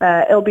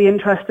it'll be an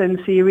interesting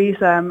series,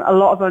 a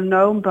lot of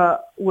unknown,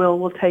 but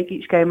we'll take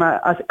each game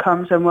as it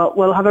comes, and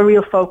we'll have a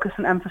real focus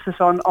and emphasis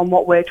on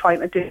what we're trying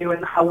to do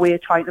and how we're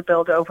trying to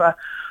build over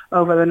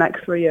the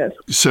next 3 years.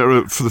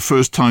 Sarah, for the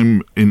first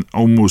time in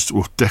almost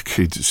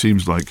decades, it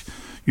seems like,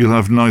 you'll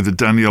have neither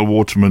Danielle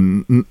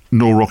Waterman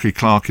nor Rocky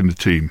Clark in the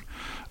team,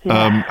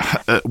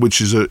 which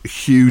is a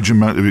huge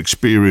amount of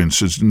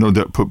experience. It's no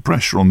doubt put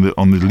pressure on the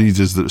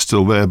leaders that are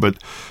still there.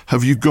 But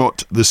have you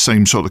got the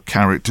same sort of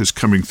characters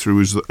coming through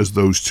as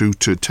those two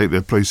to take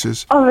their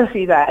places?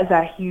 Obviously,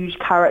 they're huge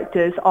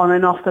characters on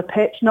and off the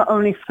pitch, not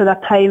only for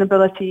their playing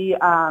ability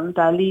and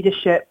their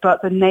leadership,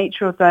 but the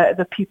nature of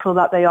the people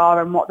that they are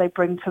and what they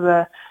bring to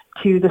the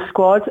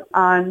squad.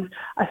 And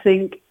I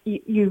think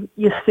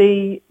you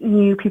see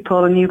new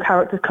people and new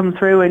characters come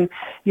through, and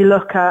you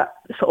look at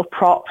sort of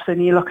props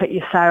and you look at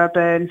your Sarah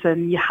Burns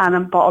and your Hannah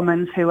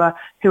Bottomans who are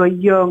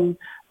young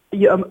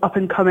up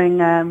and coming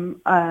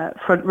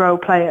front row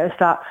players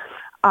that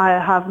I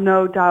have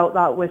no doubt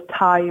that with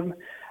time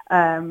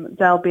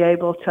they'll be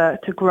able to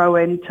grow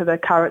into the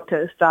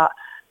characters that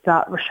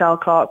Rochelle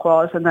Clark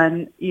was. And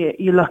then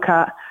you look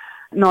at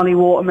Nolly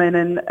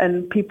Waterman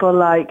and people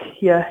like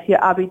your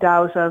Abby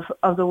Dowes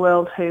of the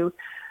world who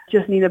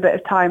just need a bit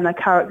of time. Their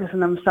characters in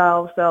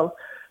themselves, they'll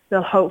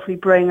hopefully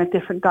bring a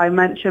different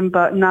dimension.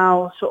 But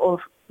now sort of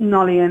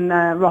Nolly and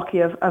Rocky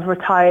have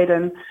retired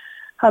and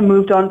have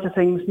moved on to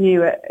things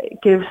new.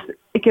 It gives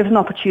an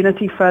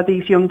opportunity for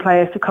these young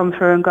players to come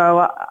through and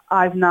go,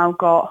 I've now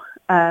got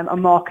a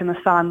mark in the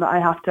sand that I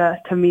have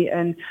to meet,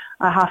 and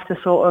I have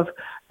to sort of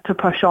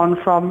push on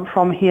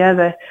from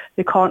here.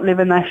 They can't live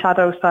in their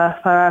shadows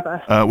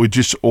forever. We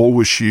just all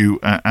wish you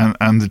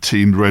and the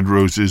team, the Red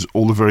Roses,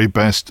 all the very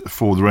best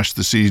for the rest of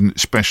the season,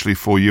 especially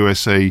for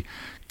USA,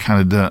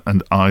 Canada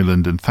and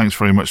Ireland. And thanks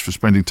very much for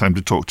spending time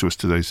to talk to us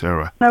today,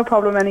 Sarah. No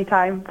problem,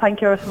 anytime.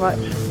 Thank you very so much.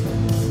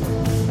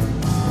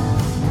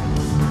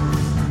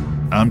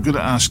 I'm going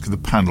to ask the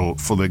panel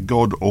for their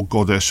God or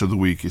Goddess of the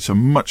Week. It's a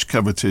much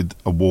coveted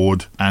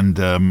award,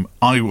 and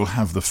I will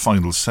have the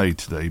final say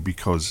today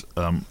because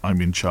I'm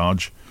in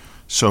charge.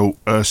 So,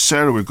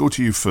 Sarah, we'll go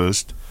to you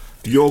first.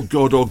 Your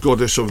God or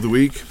Goddess of the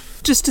Week?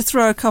 Just to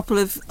throw a couple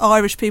of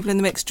Irish people in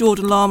the mix,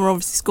 Jordan Lama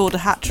obviously scored a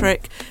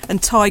hat-trick,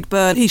 and Tyg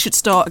Burn, he should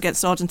start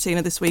against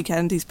Argentina this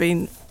weekend. He's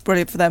been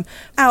brilliant for them.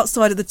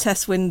 Outside of the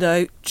test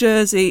window,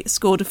 Jersey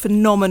scored a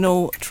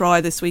phenomenal try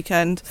this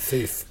weekend.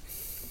 Thief.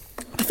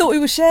 I thought we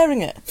were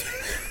sharing it.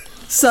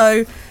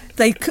 So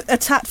they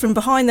attacked from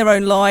behind their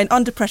own line,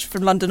 under pressure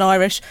from London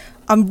Irish.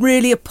 I'm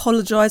really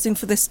apologising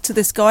for this to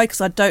this guy because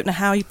I don't know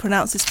how you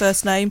pronounce his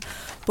first name,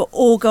 but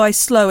Orgai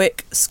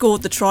Slowick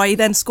scored the try. He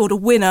then scored a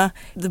winner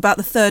about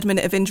the 3rd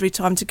minute of injury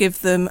time to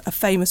give them a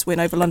famous win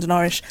over London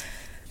Irish.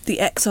 The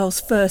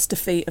Exiles' first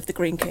defeat of the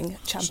Green King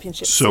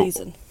Championship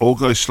season.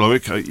 Orgai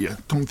Slowick, I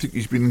don't think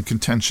he's been in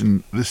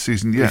contention this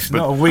season yet. He's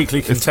not a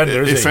weekly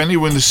contender, is he? If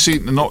anyone has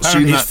seen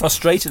he's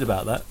frustrated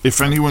about that.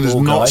 If anyone has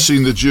not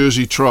seen the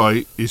Jersey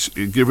try,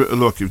 give it a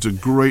look. It was a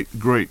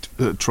great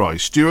try.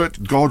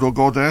 Stuart, God or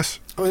Goddess?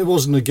 I mean, it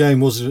wasn't a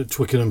game, was it, at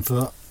Twickenham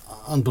for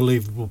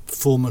unbelievable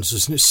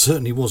performances, and it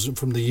certainly wasn't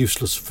from the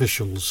useless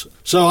officials.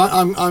 So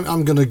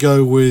I'm going to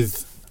go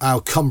with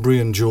our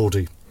Cumbrian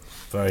Geordie.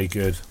 Very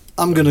good.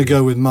 I'm going to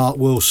go with Mark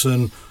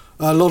Wilson.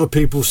 A lot of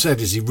people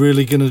said, is he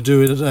really going to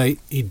do it at 8?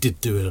 He did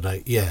do it at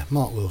 8, yeah,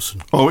 Mark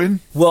Wilson.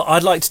 Owen? Well,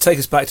 I'd like to take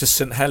us back to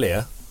St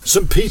Helier.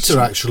 St Peter,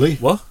 actually.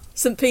 What?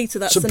 St Peter,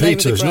 that's St the name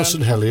of the Peter's, ground. not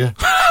St Helier.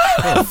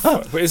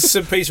 Is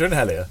St Peter in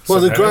Helier?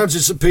 Well, the ground's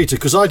in St Peter,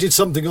 because I did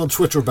something on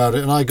Twitter about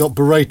it and I got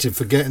berated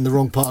for getting the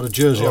wrong part of the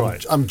Jersey.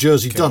 Right. I'm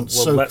Jersey dunce,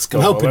 well, so let's go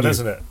I'm helping on, you.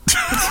 isn't it?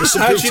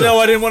 How do you know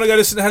I didn't want to go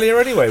to St Helier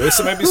anyway?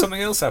 Maybe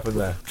something else happened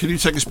there. Can you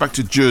take us back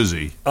to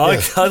Jersey?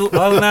 I'll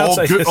now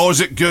take us, or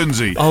is it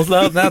Guernsey? I'll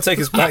now take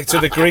us back to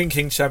the Green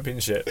King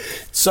Championship.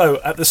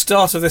 So, at the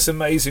start of this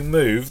amazing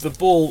move, the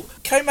ball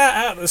came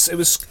out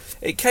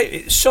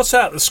it shot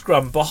out the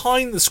scrum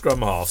behind the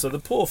scrum half. So the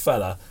poor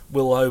fella,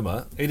 Will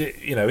Homer,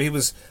 he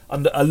was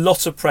under a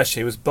lot of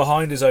pressure. He was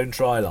behind his own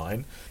try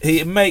line.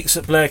 He makes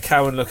Blair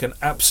Cowan look an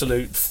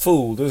absolute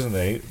fool, doesn't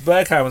he?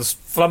 Blair Cowan's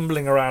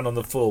fumbling around on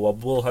the floor while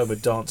Will Homer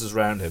dances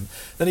around him.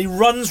 Then he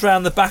runs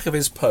round the back of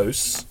his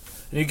posts,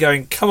 and you're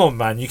going, come on,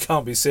 man, you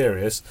can't be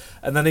serious.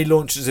 And then he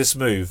launches this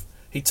move.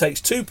 He takes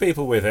 2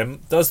 people with him,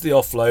 does the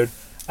offload,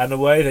 and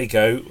away they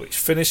go, which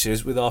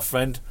finishes with our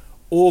friend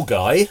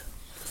Orgai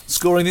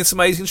scoring this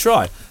amazing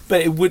try.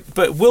 But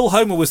Will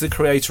Homer was the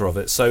creator of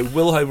it, so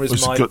Will Homer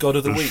is my God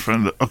of the Week.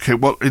 Okay,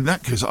 well, in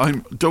that case, I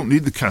don't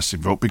need the casting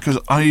vote, because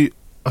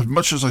as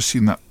much as I've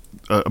seen that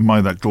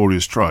that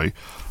glorious try,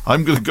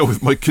 I'm going to go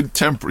with my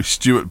contemporary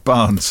Stuart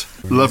Barnes.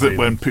 Love it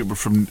when people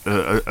from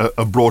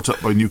are brought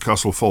up by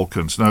Newcastle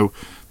Falcons. Now,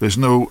 there's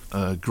no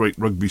great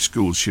rugby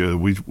schools here.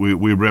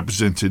 We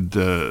represented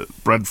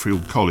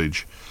Bradfield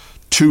College,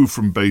 2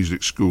 from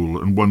Basilisk School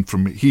and 1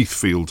 from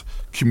Heathfield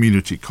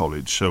Community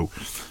College. So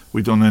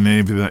we don't have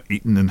any of that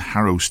Eton and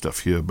Harrow stuff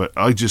here, but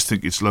I just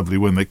think it's lovely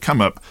when they come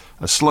up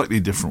a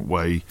slightly different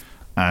way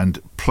and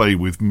play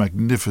with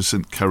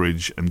magnificent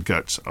courage and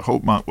guts. I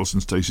hope Mark Wilson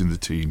stays in the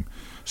team.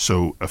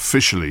 So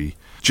officially,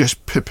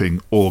 just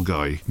pipping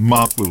Orgai,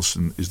 Mark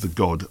Wilson is the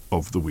God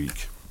of the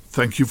Week.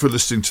 Thank you for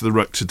listening to The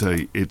Ruck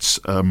today. It's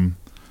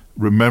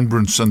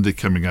Remembrance Sunday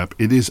coming up.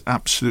 It is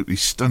absolutely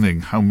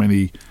stunning how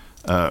many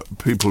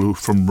people who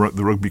from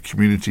the rugby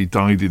community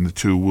died in the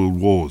 2 world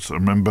wars. I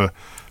remember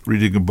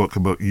reading a book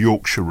about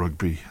Yorkshire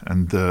rugby,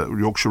 and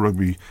Yorkshire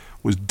rugby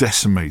was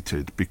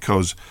decimated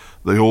because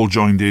they all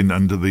joined in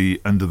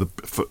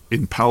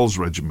in PALS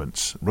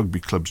regiments. Rugby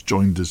clubs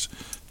joined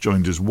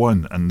as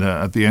one, and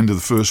at the end of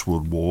the First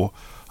World War,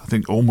 I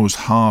think almost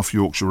half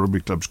Yorkshire rugby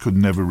clubs could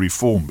never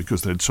reform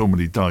because they had so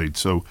many died.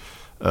 So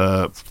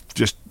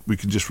we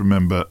can just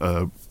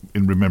remember,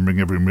 in remembering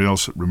everyone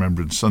else at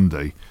Remembrance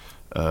Sunday,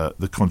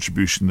 the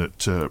contribution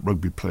that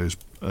rugby players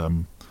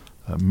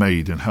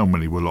made and how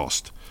many were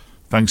lost.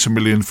 Thanks a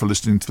million for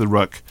listening to The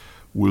Ruck.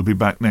 We'll be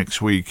back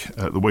next week.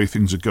 The way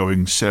things are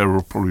going, Sarah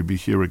will probably be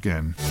here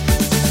again.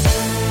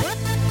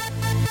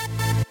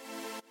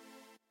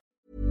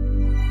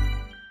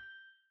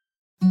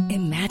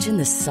 Imagine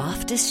the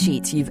softest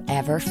sheets you've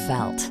ever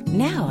felt.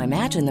 Now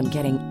imagine them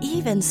getting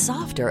even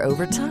softer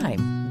over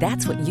time.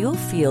 That's what you'll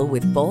feel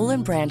with Boll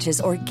 & Branch's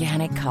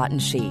organic cotton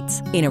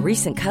sheets. In a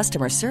recent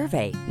customer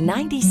survey,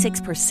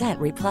 96%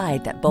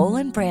 replied that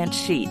Boll & Branch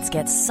sheets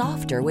get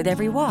softer with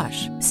every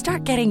wash.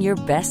 Start getting your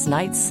best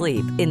night's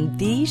sleep in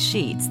these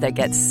sheets that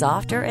get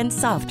softer and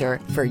softer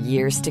for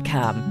years to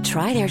come.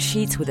 Try their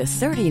sheets with a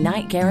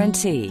 30-night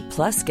guarantee.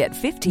 Plus, get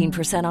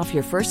 15% off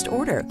your first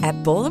order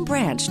at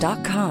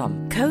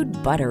bollandbranch.com. Code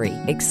BUTTERY.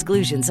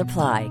 Exclusions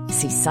apply.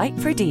 See site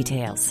for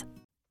details.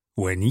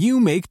 When you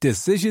make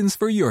decisions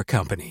for your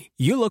company,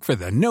 you look for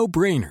the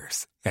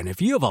no-brainers. And if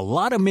you have a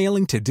lot of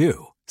mailing to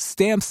do,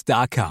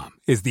 Stamps.com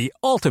is the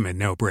ultimate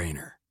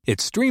no-brainer. It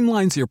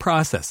streamlines your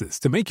processes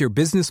to make your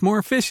business more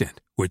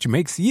efficient, which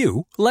makes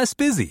you less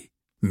busy.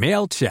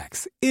 Mail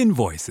checks,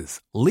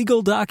 invoices,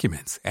 legal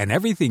documents, and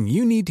everything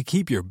you need to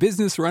keep your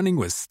business running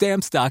with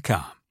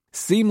Stamps.com.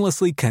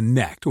 Seamlessly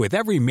connect with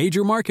every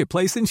major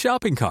marketplace and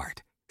shopping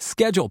cart.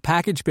 Schedule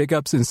package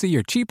pickups and see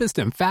your cheapest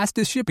and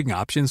fastest shipping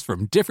options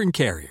from different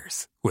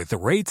carriers, with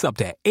rates up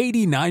to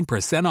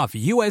 89% off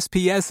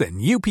USPS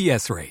and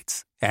UPS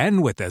rates.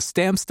 And with the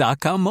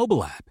Stamps.com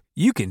mobile app,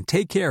 you can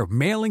take care of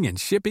mailing and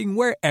shipping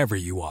wherever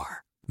you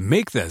are.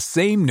 Make the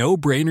same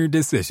no-brainer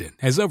decision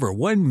as over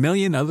 1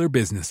 million other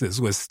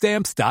businesses with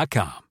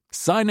Stamps.com.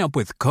 Sign up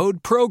with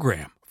code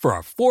PROGRAM for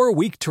a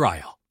 4-week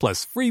trial,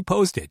 plus free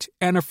postage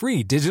and a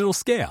free digital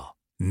scale.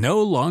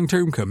 No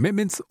long-term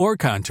commitments or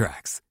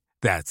contracts.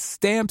 That's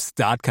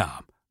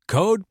Stamps.com.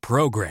 Code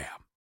PROGRAM.